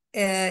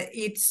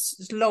it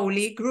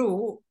slowly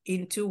grew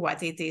into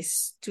what it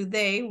is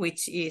today,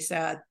 which is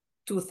a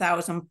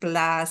 2,000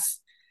 plus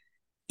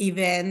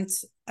event,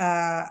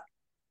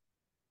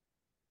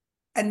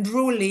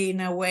 unruly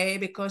in a way,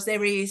 because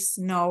there is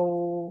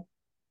no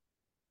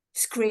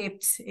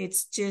script.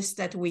 It's just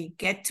that we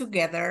get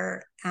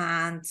together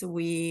and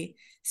we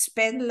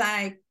spend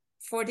like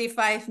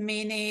 45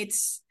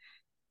 minutes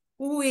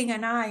oohing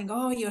and eyeing.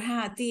 Oh, you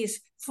had these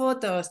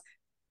photos.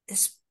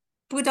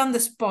 Put on the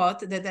spot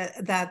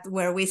that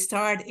where we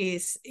start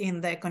is in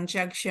the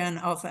conjunction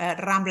of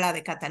Rambla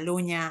de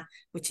Catalunya,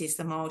 which is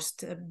the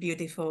most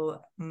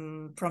beautiful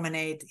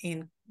promenade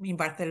in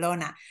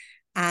Barcelona,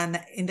 and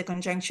in the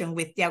conjunction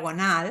with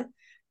Diagonal.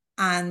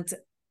 And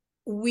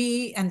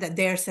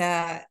there's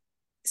a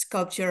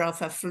sculpture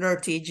of a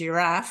flirty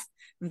giraffe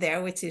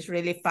there, which is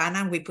really fun,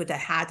 and we put a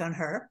hat on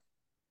her.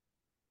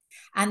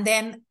 And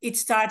then it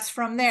starts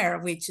from there.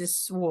 We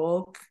just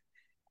walk.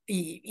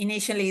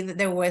 Initially,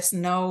 there was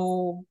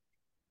no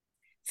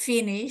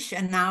finish,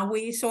 and now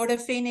we sort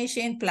of finish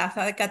in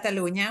Plaza de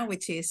Catalunya,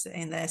 which is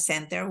in the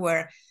center,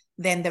 where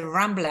then the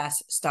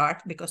Ramblas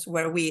start, because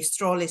where we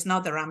stroll is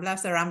not the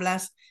Ramblas. The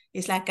Ramblas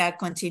is like a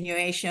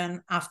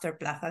continuation after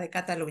Plaza de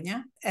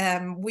Catalunya.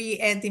 We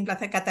end in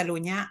Plaza de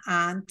Catalunya,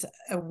 and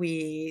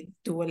we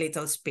do a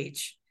little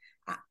speech.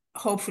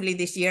 Hopefully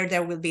this year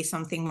there will be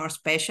something more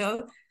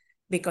special,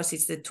 because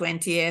it's the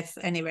 20th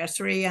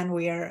anniversary, and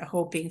we are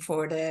hoping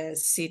for the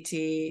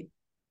city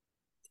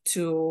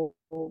to,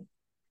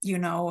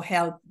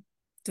 help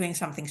doing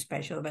something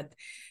special, but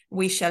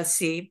we shall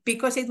see,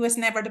 because it was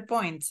never the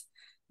point.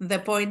 The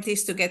point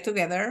is to get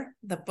together.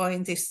 The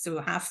point is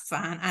to have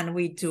fun, and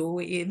we do,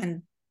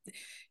 even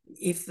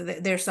if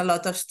there's a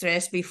lot of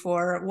stress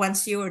before.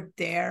 Once you're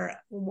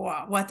there,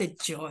 wow, what a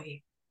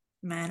joy,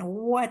 man,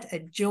 what a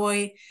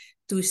joy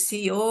to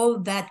see all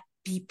that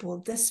people,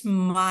 the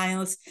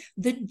smiles,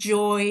 the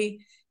joy,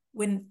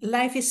 when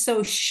life is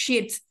so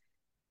shit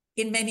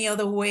in many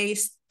other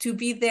ways. To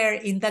be there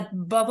in that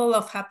bubble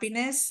of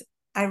happiness,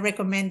 I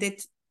recommend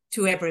it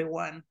to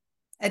everyone,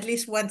 at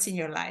least once in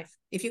your life.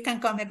 If you can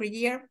come every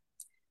year,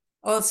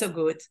 also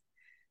good.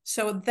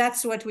 So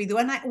that's what we do.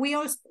 And we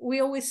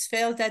always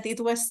felt that it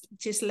was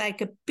just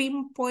like a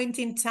pinpoint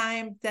in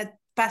time that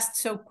passed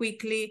so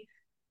quickly.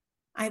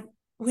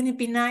 Wouldn't it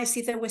be nice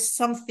if there was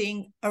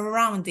something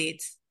around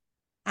it?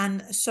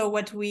 And so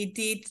what we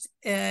did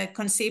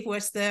conceive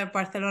was the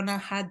Barcelona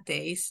Hat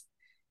Days,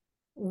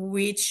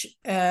 which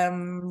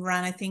ran,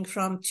 I think,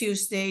 from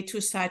Tuesday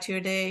to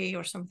Saturday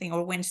or something,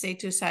 or Wednesday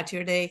to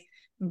Saturday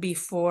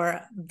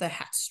before the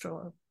hat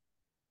stroll.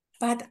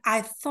 But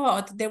I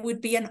thought there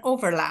would be an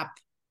overlap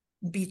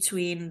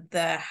between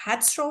the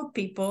hat stroll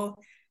people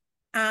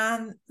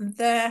and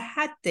the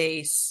hat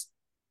days.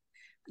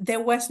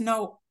 There was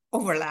no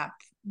overlap.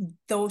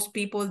 Those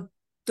people,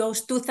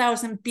 those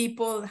 2,000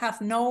 people,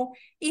 have no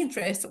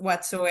interest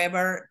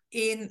whatsoever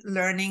in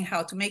learning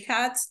how to make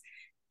hats,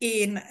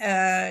 in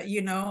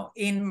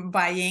in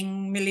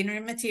buying millinery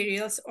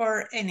materials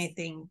or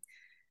anything.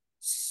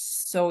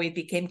 So it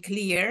became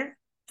clear,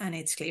 and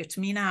it's clear to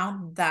me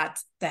now, that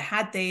the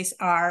hat days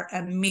are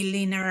a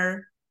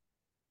milliner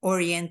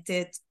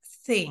oriented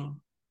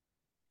thing,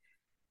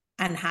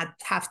 and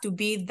have to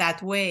be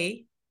that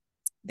way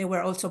there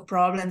were also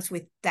problems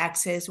with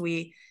taxes.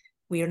 We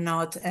are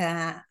not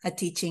a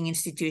teaching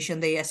institution,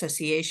 the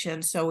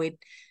association, so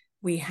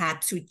we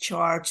had to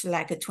charge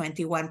like a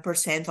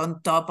 21%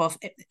 on top of,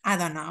 I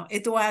don't know,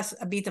 it was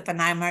a bit of a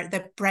nightmare.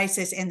 The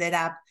prices ended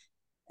up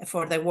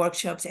for the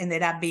workshops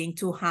ended up being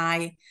too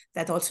high.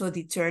 That also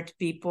deterred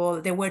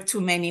people. There were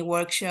too many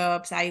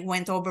workshops. I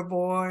went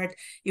overboard,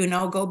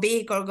 go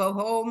big or go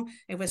home.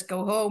 It was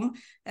go home.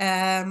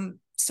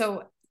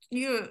 So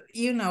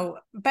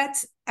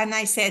but, and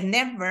I said,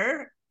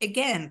 never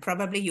again.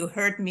 Probably you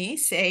heard me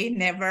say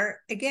never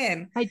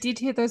again. I did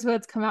hear those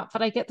words come out,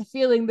 but I get the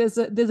feeling there's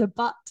a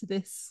but to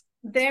this.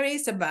 There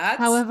is a but.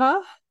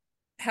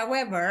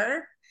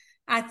 However,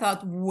 I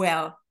thought,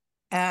 well,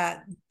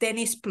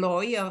 Dennis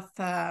Ploy of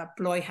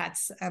Ploy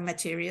Hats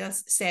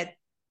Materials said,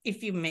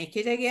 if you make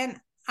it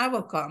again, I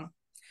will come.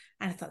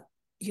 And I thought,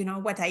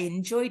 what I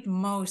enjoyed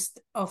most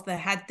of the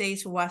hat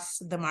days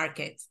was the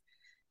market,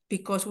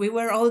 because we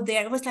were all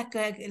there. It was like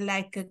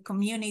a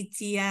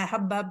community, a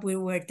hubbub. We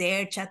were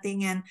there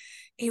chatting, and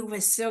it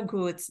was so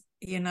good.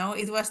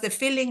 It was the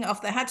feeling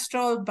of the hat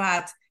stroll,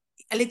 but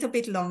a little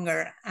bit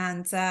longer.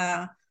 And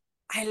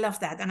I love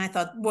that. And I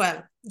thought,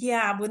 well,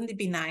 yeah, wouldn't it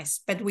be nice?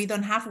 But we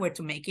don't have where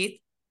to make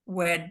it,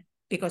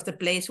 because the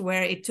place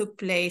where it took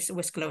place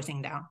was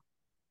closing down.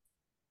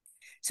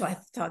 So I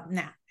thought,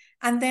 nah.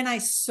 And then I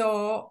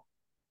saw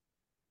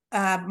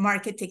a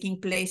market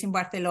taking place in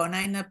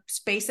Barcelona in a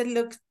space that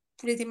looked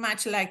pretty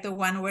much like the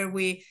one where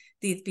we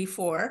did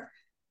before,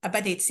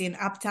 but it's in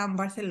uptown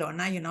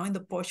Barcelona, in the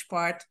posh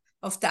part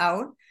of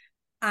town.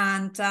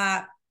 And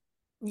I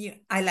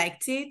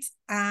liked it.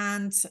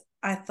 And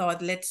I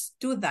thought, let's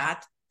do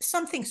that.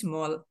 Something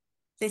small.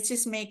 Let's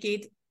just make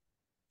it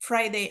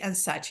Friday and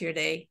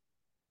Saturday.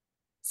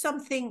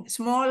 Something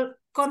small,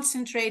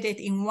 concentrated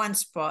in one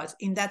spot,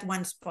 in that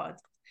one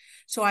spot.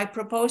 So I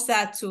proposed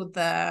that to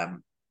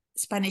the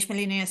Spanish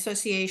Millinery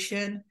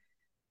Association,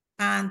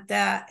 and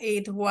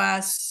it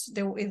was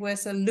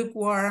a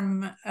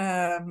lukewarm,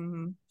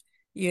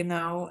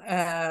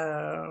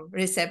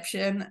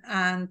 reception.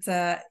 And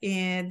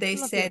they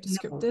said,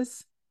 no.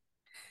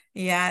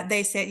 Yeah,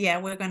 they said,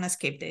 yeah, we're going to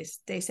skip this.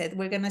 They said,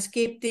 we're going to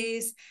skip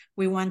this.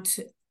 We want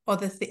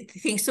other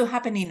things to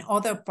happen in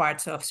other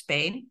parts of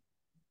Spain,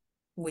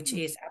 which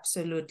is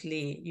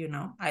absolutely,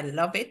 I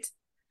love it.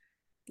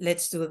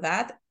 Let's do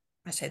that.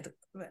 I said,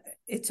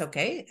 it's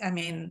okay. I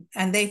mean,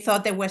 and they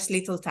thought there was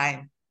little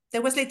time.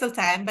 There was little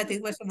time, but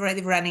it was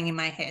already running in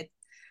my head.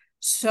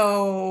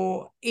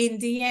 So in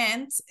the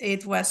end,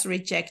 it was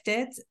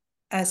rejected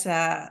as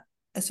a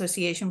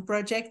association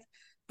project.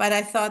 But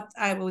I thought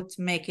I would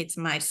make it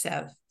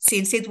myself,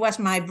 since it was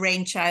my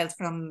brainchild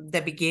from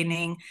the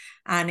beginning,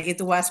 and it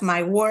was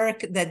my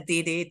work that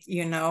did it.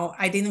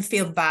 I didn't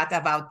feel bad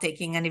about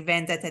taking an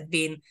event that had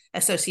been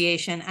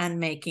association and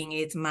making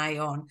it my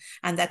own.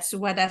 And that's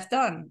what I've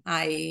done.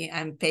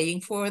 I'm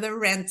paying for the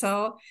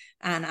rental,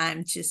 and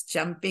I'm just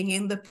jumping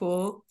in the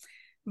pool.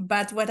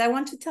 But what I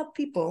want to tell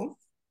people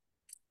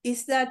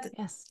is that...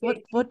 Yes.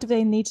 What do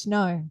they need to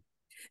know?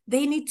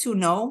 They need to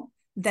know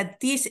that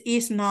this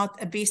is not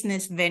a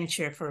business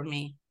venture for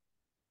me.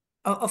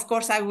 Of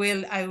course, I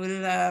will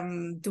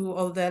do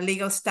all the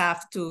legal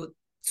stuff to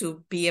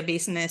be a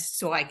business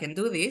so I can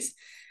do this.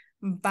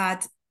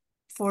 But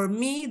for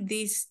me,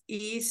 this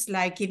is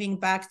like giving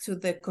back to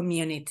the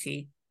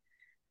community.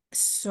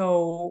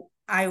 So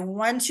I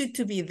want you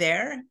to be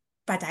there,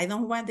 but I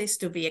don't want this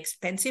to be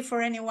expensive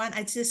for anyone.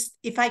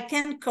 If I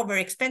can cover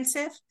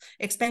expenses,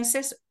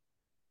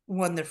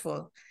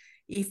 wonderful.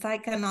 If I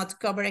cannot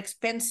cover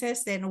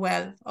expenses, then,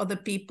 well, other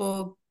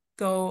people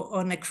go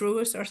on a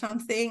cruise or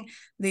something.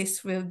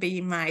 This will be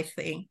my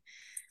thing.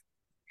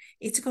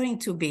 It's going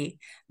to be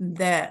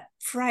the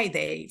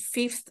Friday,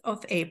 5th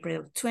of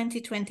April,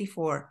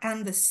 2024,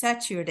 and the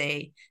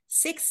Saturday,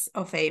 6th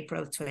of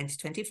April,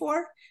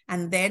 2024.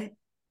 And then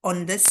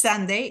on the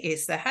Sunday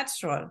is the hat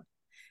stroll.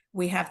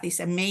 We have this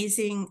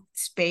amazing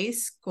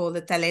space called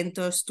the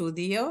Talento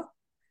Studio.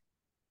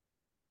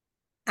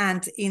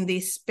 And in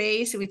this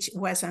space, which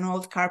was an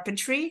old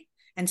carpentry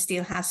and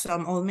still has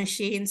some old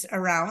machines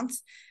around,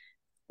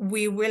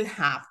 we will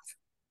have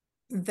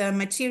the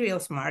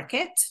materials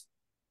market.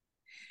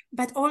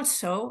 But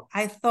also,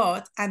 I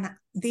thought, and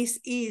this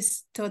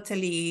is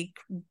totally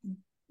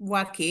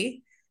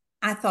wacky,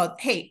 I thought,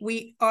 hey,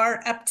 we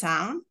are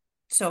uptown.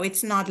 So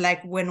it's not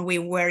like when we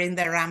were in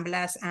the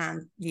Ramblas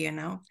and,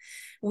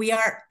 we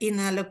are in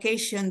a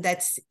location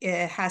that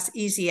has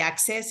easy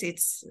access.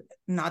 It's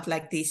not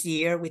like this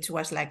year, which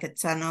was like a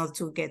tunnel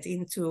to get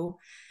into,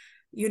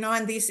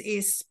 and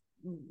it's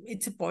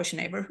a posh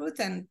neighborhood.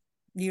 And,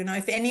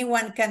 if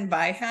anyone can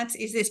buy hats,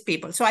 it's these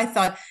people. So I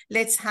thought,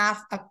 let's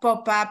have a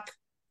pop-up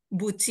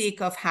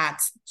boutique of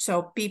hats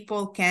so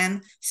people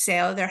can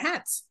sell their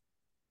hats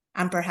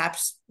and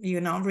perhaps,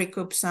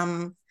 recoup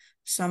some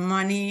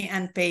money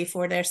and pay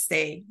for their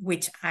stay,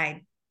 which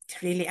I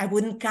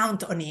wouldn't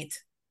count on it.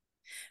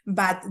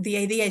 But the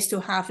idea is to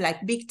have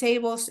like big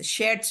tables,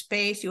 shared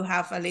space. You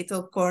have a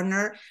little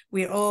corner.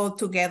 We're all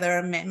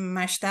together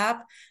mashed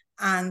up.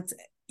 And,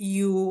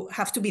 you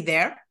have to be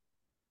there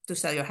to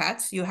sell your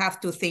hats. You have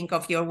to think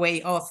of your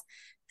way of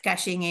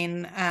cashing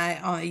in,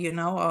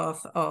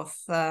 of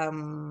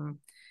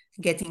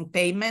getting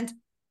payment,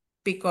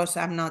 because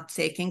I'm not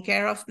taking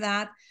care of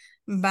that.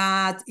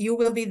 But you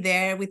will be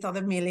there with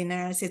other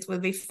milliners. It will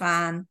be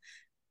fun.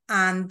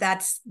 And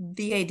that's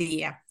the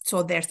idea.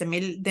 So there's the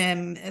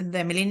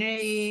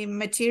millinery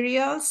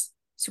materials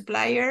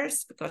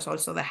suppliers, because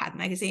also the hat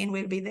magazine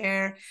will be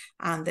there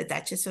and the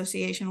Dutch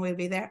Association will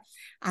be there.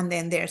 And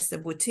then there's the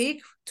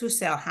boutique to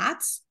sell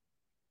hats.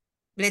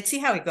 Let's see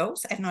how it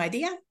goes. I have no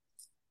idea.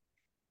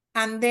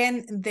 And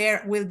then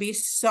there will be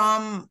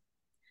some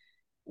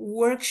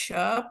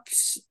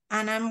workshops,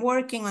 and I'm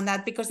working on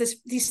that because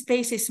this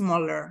space is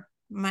smaller,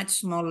 much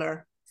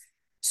smaller.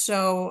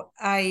 So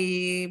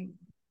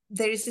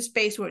there is a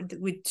space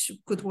which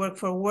could work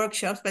for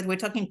workshops, but we're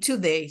talking 2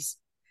 days.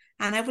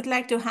 And I would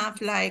like to have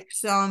like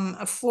some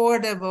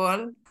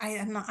affordable,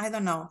 I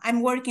don't know.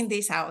 I'm working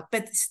this out,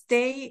 but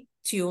stay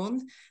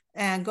tuned.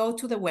 Go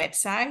to the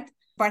website,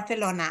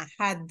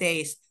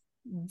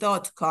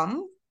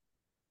 barcelonahatdays.com,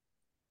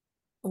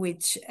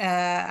 which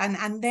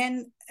and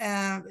then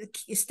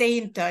stay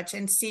in touch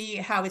and see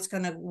how it's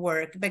going to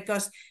work,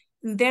 because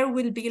there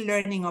will be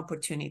learning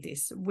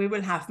opportunities. We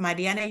will have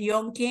Mariana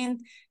Yonkin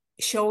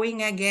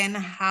showing again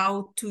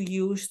how to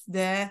use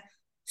the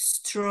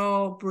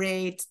straw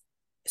braid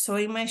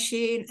sewing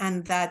machine,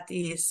 and that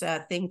is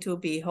a thing to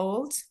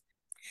behold.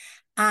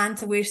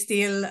 And we're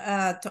still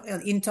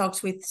in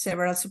talks with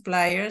several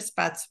suppliers,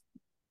 but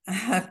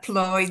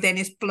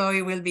Dennis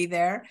Ploy will be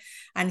there,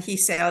 and he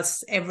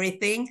sells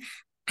everything.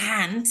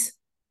 And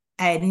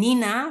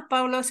Nina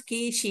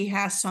Pawlowski, she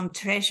has some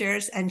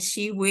treasures, and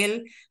she will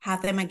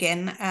have them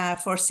again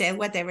for sale,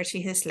 whatever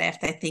she has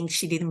left. I think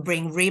she didn't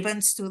bring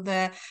ribbons to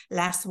the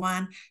last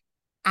one.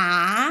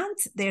 And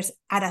there's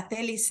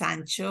Araceli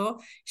Sancho.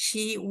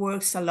 She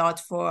works a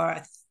lot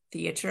for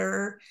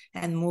theater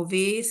and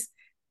movies,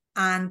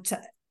 and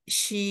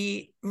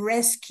she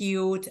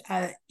rescued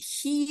a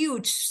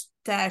huge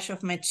stash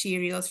of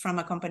materials from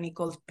a company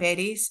called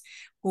Peris,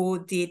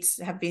 who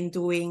have been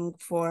doing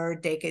for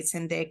decades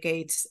and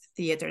decades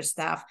theater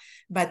stuff,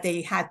 but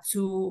they had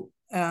to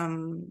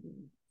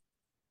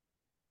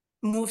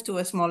move to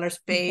a smaller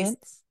space.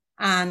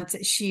 And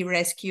she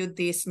rescued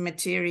these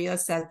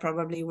materials that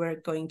probably were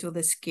going to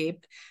the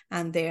skip,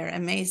 and they're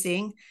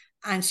amazing.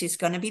 And she's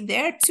going to be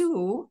there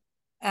too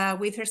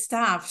with her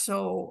staff.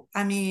 So,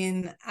 I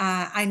mean,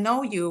 I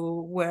know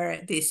you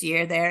were this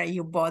year there.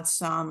 You bought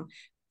some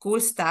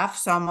cool stuff,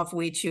 some of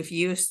which you've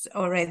used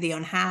already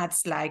on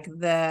hats, like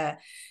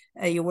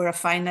you were a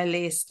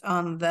finalist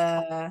on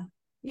the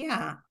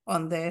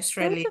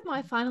Australian. Both of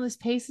my finalist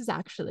pieces,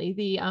 actually,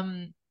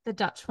 the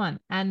Dutch one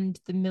and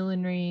the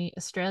Millinery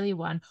Australia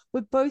one,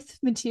 were both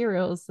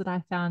materials that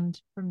I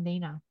found from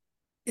Nina.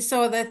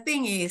 So the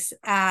thing is,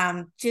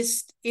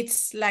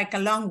 it's like a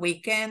long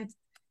weekend.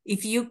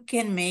 If you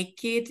can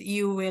make it,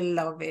 you will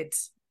love it,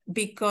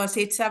 because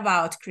it's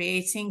about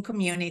creating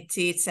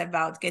community. It's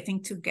about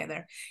getting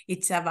together.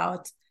 It's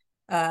about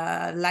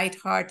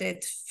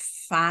lighthearted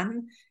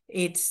fun.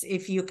 It's,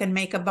 if you can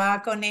make a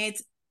buck on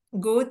it,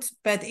 good,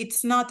 but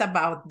it's not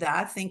about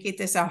that. I think it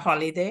is a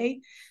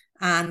holiday,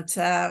 and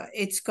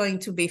it's going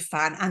to be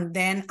fun. And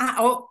then,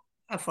 I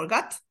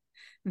forgot,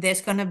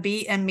 there's going to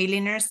be a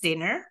milliners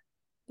dinner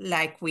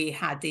like we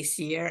had this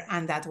year,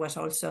 and that was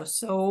also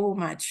so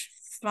much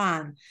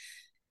fun.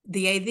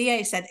 The idea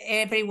is that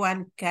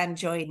everyone can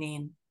join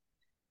in.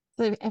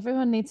 So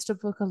everyone needs to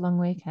book a long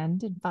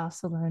weekend in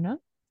Barcelona.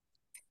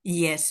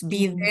 Yes,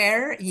 be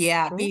there.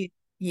 Yeah,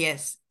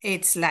 yes.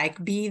 It's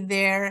like be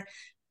there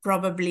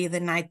probably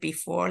the night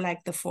before,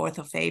 like the 4th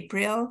of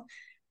April,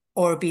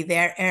 or be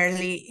there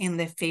early in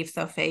the 5th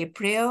of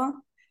April,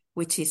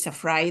 which is a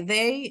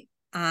Friday.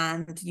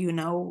 And,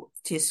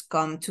 just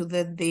come to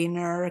the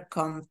dinner,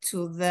 come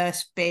to the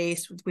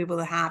space we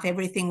will have.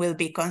 Everything will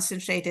be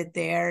concentrated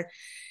there.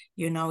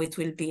 It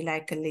will be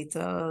like a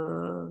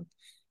little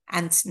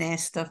ant's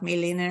nest of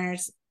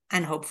milliners,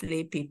 and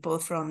hopefully people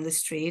from the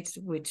street,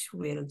 which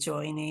will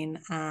join in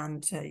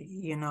and,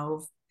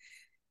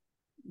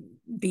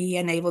 be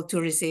unable to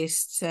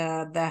resist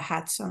the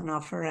hats on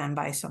offer and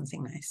buy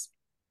something nice.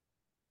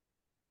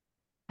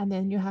 And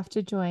then you have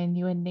to join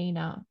you and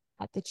Nina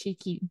at the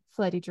cheeky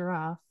Flirty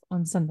Giraffe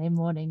on Sunday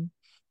morning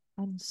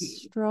and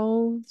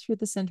stroll through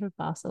the center of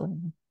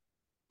Barcelona.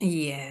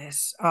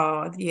 Yes.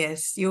 Oh,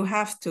 yes. You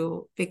have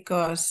to,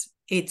 because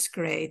it's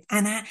great.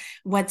 And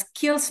what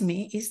kills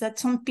me is that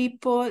some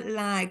people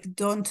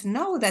don't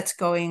know that's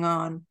going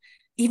on,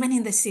 even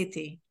in the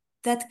city.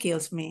 That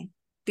kills me,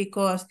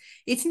 because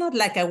it's not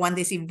like I want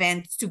this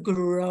event to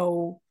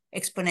grow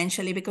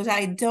exponentially, because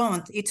I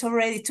don't. It's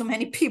already too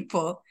many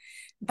people.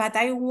 But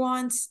I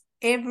want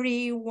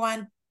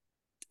everyone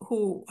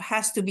who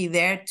has to be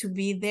there,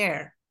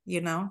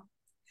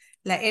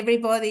 like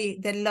everybody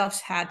that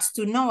loves hats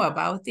to know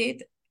about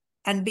it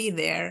and be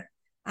there.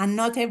 And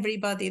not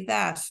everybody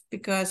does,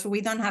 because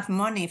we don't have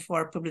money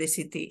for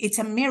publicity. It's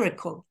a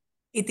miracle.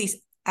 It is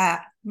a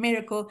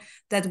miracle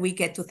that we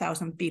get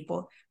 2,000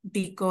 people,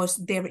 because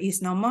there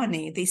is no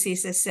money. This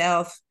is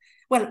a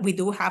well, we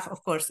do have,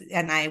 of course,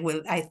 and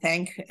I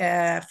thank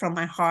from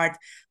my heart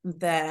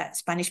the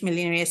Spanish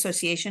Millinery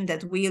Association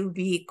that will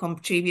be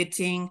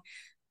contributing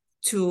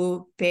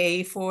to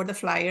pay for the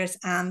flyers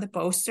and the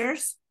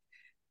posters.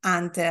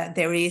 And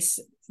there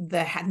is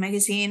the Hat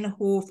Magazine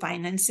who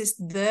finances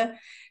the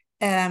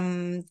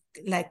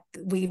like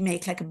we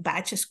make like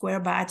a square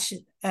badge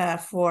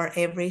for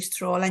every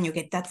stroll, and you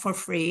get that for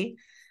free.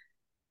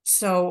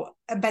 So,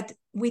 but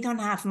we don't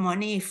have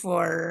money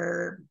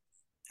for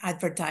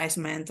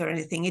advertisement or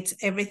anything. It's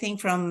everything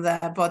from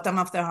the bottom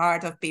of the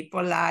heart of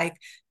people like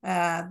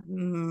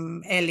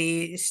Ellie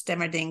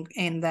Stemmerding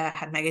in the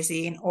Hat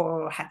Magazine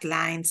or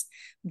Hatlines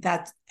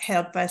that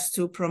help us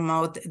to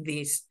promote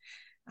this.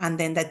 And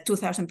then that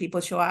 2,000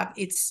 people show up.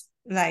 It's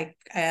like,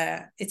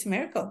 it's a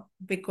miracle,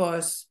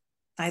 because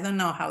I don't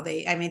know how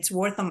I mean, it's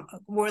word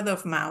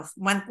of mouth.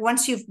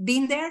 Once you've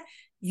been there,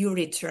 you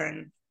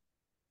return,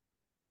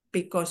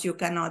 because you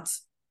cannot,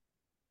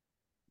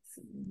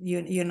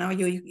 you know,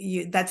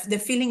 that's the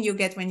feeling you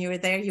get when you're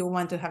there. You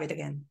want to have it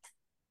again.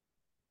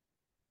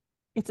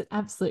 It's an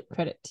absolute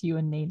credit to you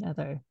and Nina,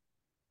 though.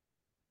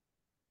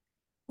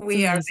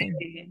 We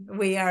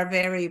are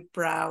very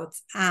proud.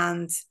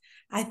 And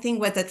I think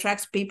what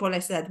attracts people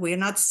is that we're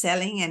not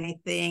selling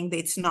anything.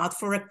 It's not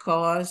for a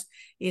cause.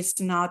 It's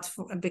not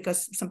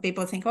because some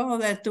people think, oh,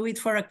 they'll do it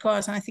for a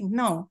cause. And I think,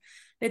 no,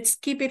 let's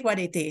keep it what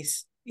it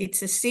is.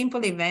 It's a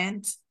simple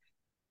event,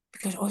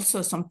 because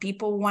also some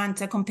people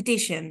want a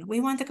competition. We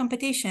want a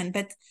competition,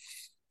 but,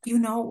 you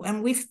know,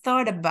 and we've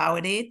thought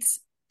about it,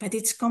 but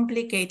it's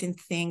complicating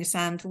things,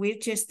 and we're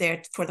just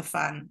there for the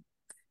fun,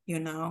 you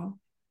know.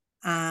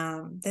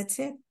 That's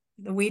it.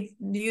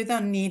 You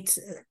don't need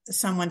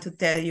someone to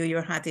tell you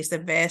your hat is the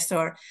best,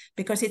 or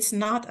because it's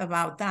not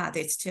about that.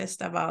 It's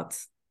just about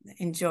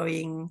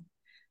enjoying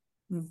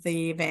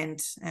the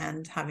event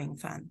and having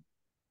fun.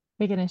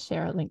 We're going to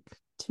share a link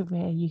to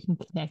where you can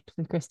connect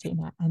with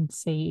Cristina and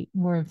see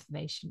more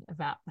information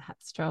about the hat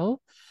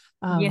stroll.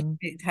 Yes,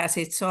 it has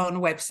its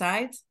own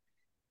website,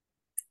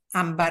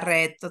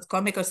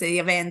 ambarret.com, because the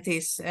event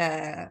is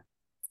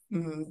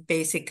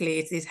basically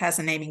it has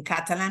a name in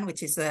Catalan,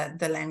 which is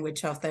the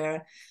language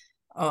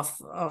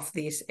of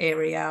this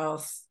area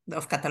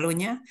of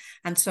Catalonia.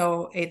 And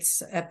so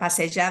it's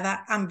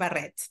Passejada amb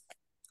barret.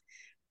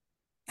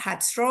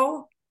 Hat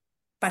stroll,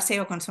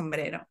 paseo con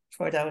sombrero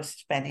for those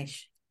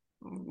Spanish.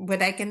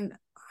 But I can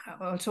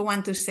also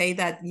want to say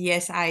that,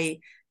 yes, I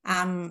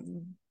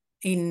am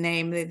in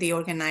name the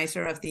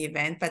organizer of the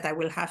event, but I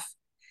will have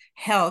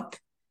help.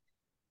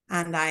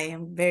 And I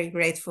am very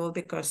grateful,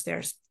 because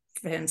there's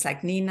friends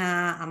like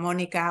Nina and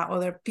Monica,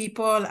 other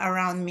people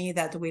around me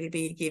that will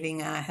be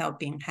giving a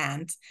helping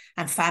hand.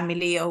 And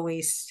family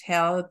always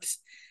helps.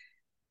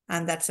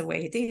 And that's the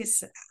way it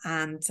is.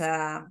 And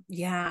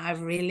yeah, I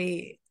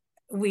really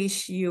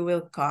wish you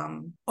will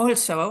come.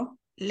 Also,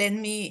 let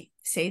me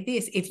say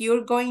this. If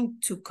you're going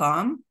to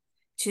come,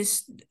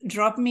 just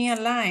drop me a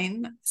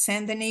line,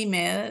 send an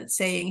email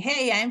saying,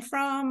 hey, I'm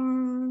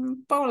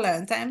from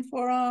Poland. I'm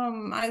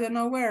from, I don't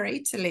know where,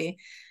 Italy,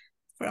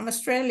 from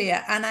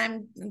Australia, and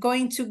I'm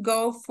going to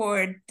go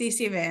for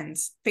these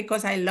events,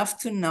 because I love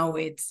to know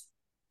it.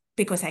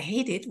 Because I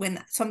hate it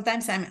when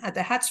sometimes I'm at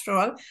a hat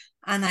stroll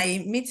and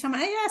I meet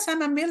someone, yes,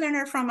 I'm a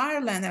milliner from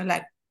Ireland. I'm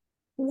like,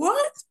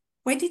 what?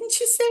 Why didn't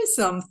you say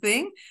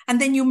something?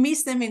 And then you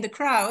miss them in the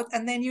crowd,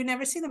 and then you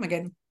never see them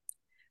again.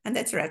 And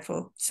that's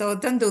dreadful. So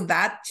don't do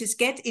that. Just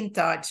get in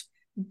touch,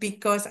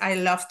 because I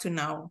love to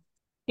know.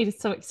 It is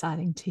so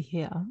exciting to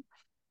hear.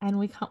 And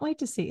we can't wait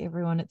to see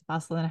everyone at the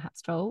Barcelona Hat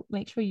Stroll.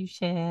 Make sure you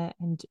share,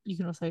 and you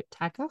can also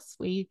tag us.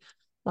 We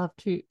love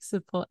to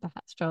support the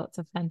Hat Stroll. It's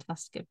a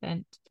fantastic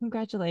event.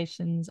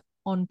 Congratulations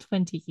on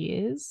 20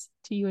 years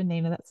to you and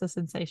Nina. That's a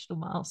sensational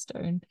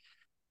milestone.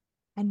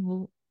 And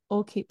we'll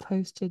all keep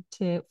posted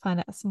to find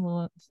out some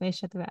more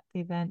information about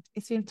the event.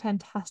 It's been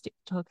fantastic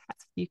to talk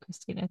hats with you,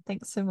 Cristina.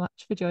 Thanks so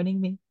much for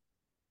joining me.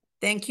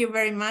 Thank you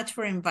very much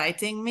for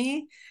inviting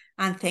me.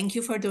 And thank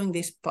you for doing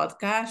this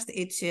podcast.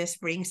 It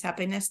just brings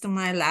happiness to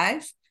my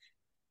life.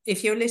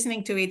 If you're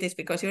listening to it, it's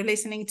because you're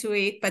listening to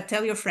it, but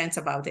tell your friends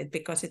about it,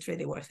 because it's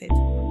really worth it.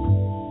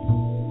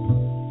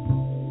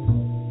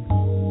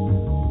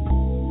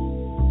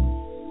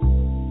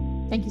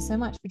 Thank you so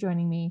much for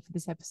joining me for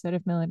this episode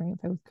of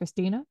Millinery.Info with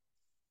Cristina.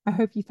 I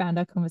hope you found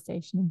our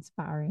conversation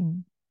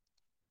inspiring.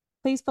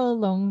 Please follow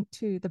along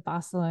to the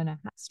Barcelona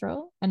Hat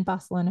Stroll and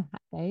Barcelona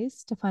Hat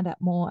Days to find out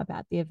more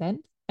about the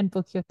event and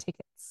book your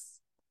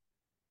tickets.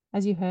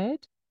 As you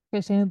heard,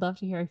 Cristina would love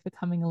to hear if you're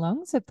coming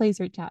along, so please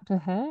reach out to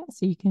her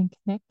so you can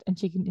connect and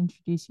she can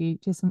introduce you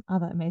to some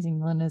other amazing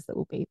milliners that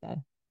will be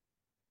there.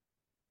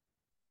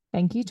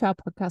 Thank you to our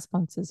podcast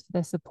sponsors for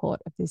their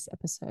support of this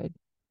episode.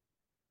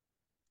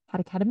 Hat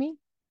Academy,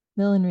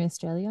 Millinery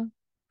Australia,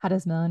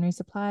 Hatters Millinery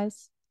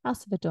Supplies,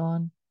 House of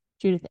Adorn,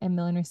 Judith M.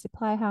 Millinery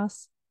Supply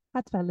House,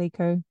 Hats by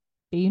Lico,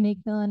 Be Unique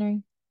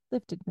Millinery,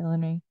 Lifted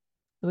Millinery,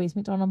 Louise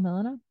McDonald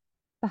Milliner,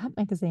 The Hat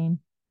Magazine,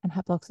 and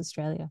Hat Blocks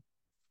Australia.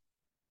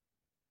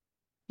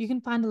 You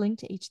can find a link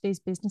to each of these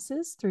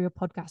businesses through your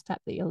podcast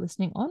app that you're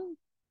listening on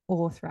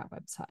or through our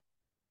website.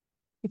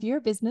 If you're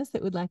a business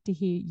that would like to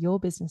hear your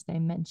business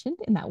name mentioned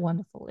in that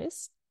wonderful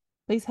list,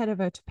 please head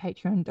over to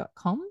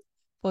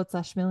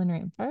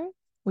patreon.com/millinery.info,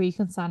 where you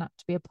can sign up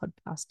to be a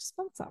podcast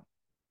sponsor.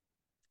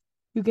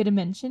 You'll get a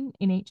mention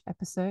in each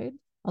episode,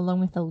 along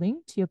with a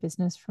link to your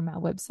business from our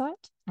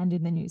website and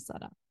in the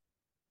newsletter.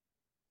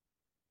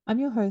 I'm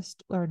your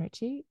host, Lauren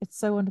Ritchie. It's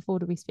so wonderful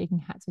to be speaking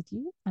hats with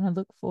you, and I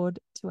look forward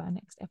to our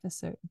next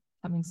episode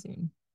coming soon.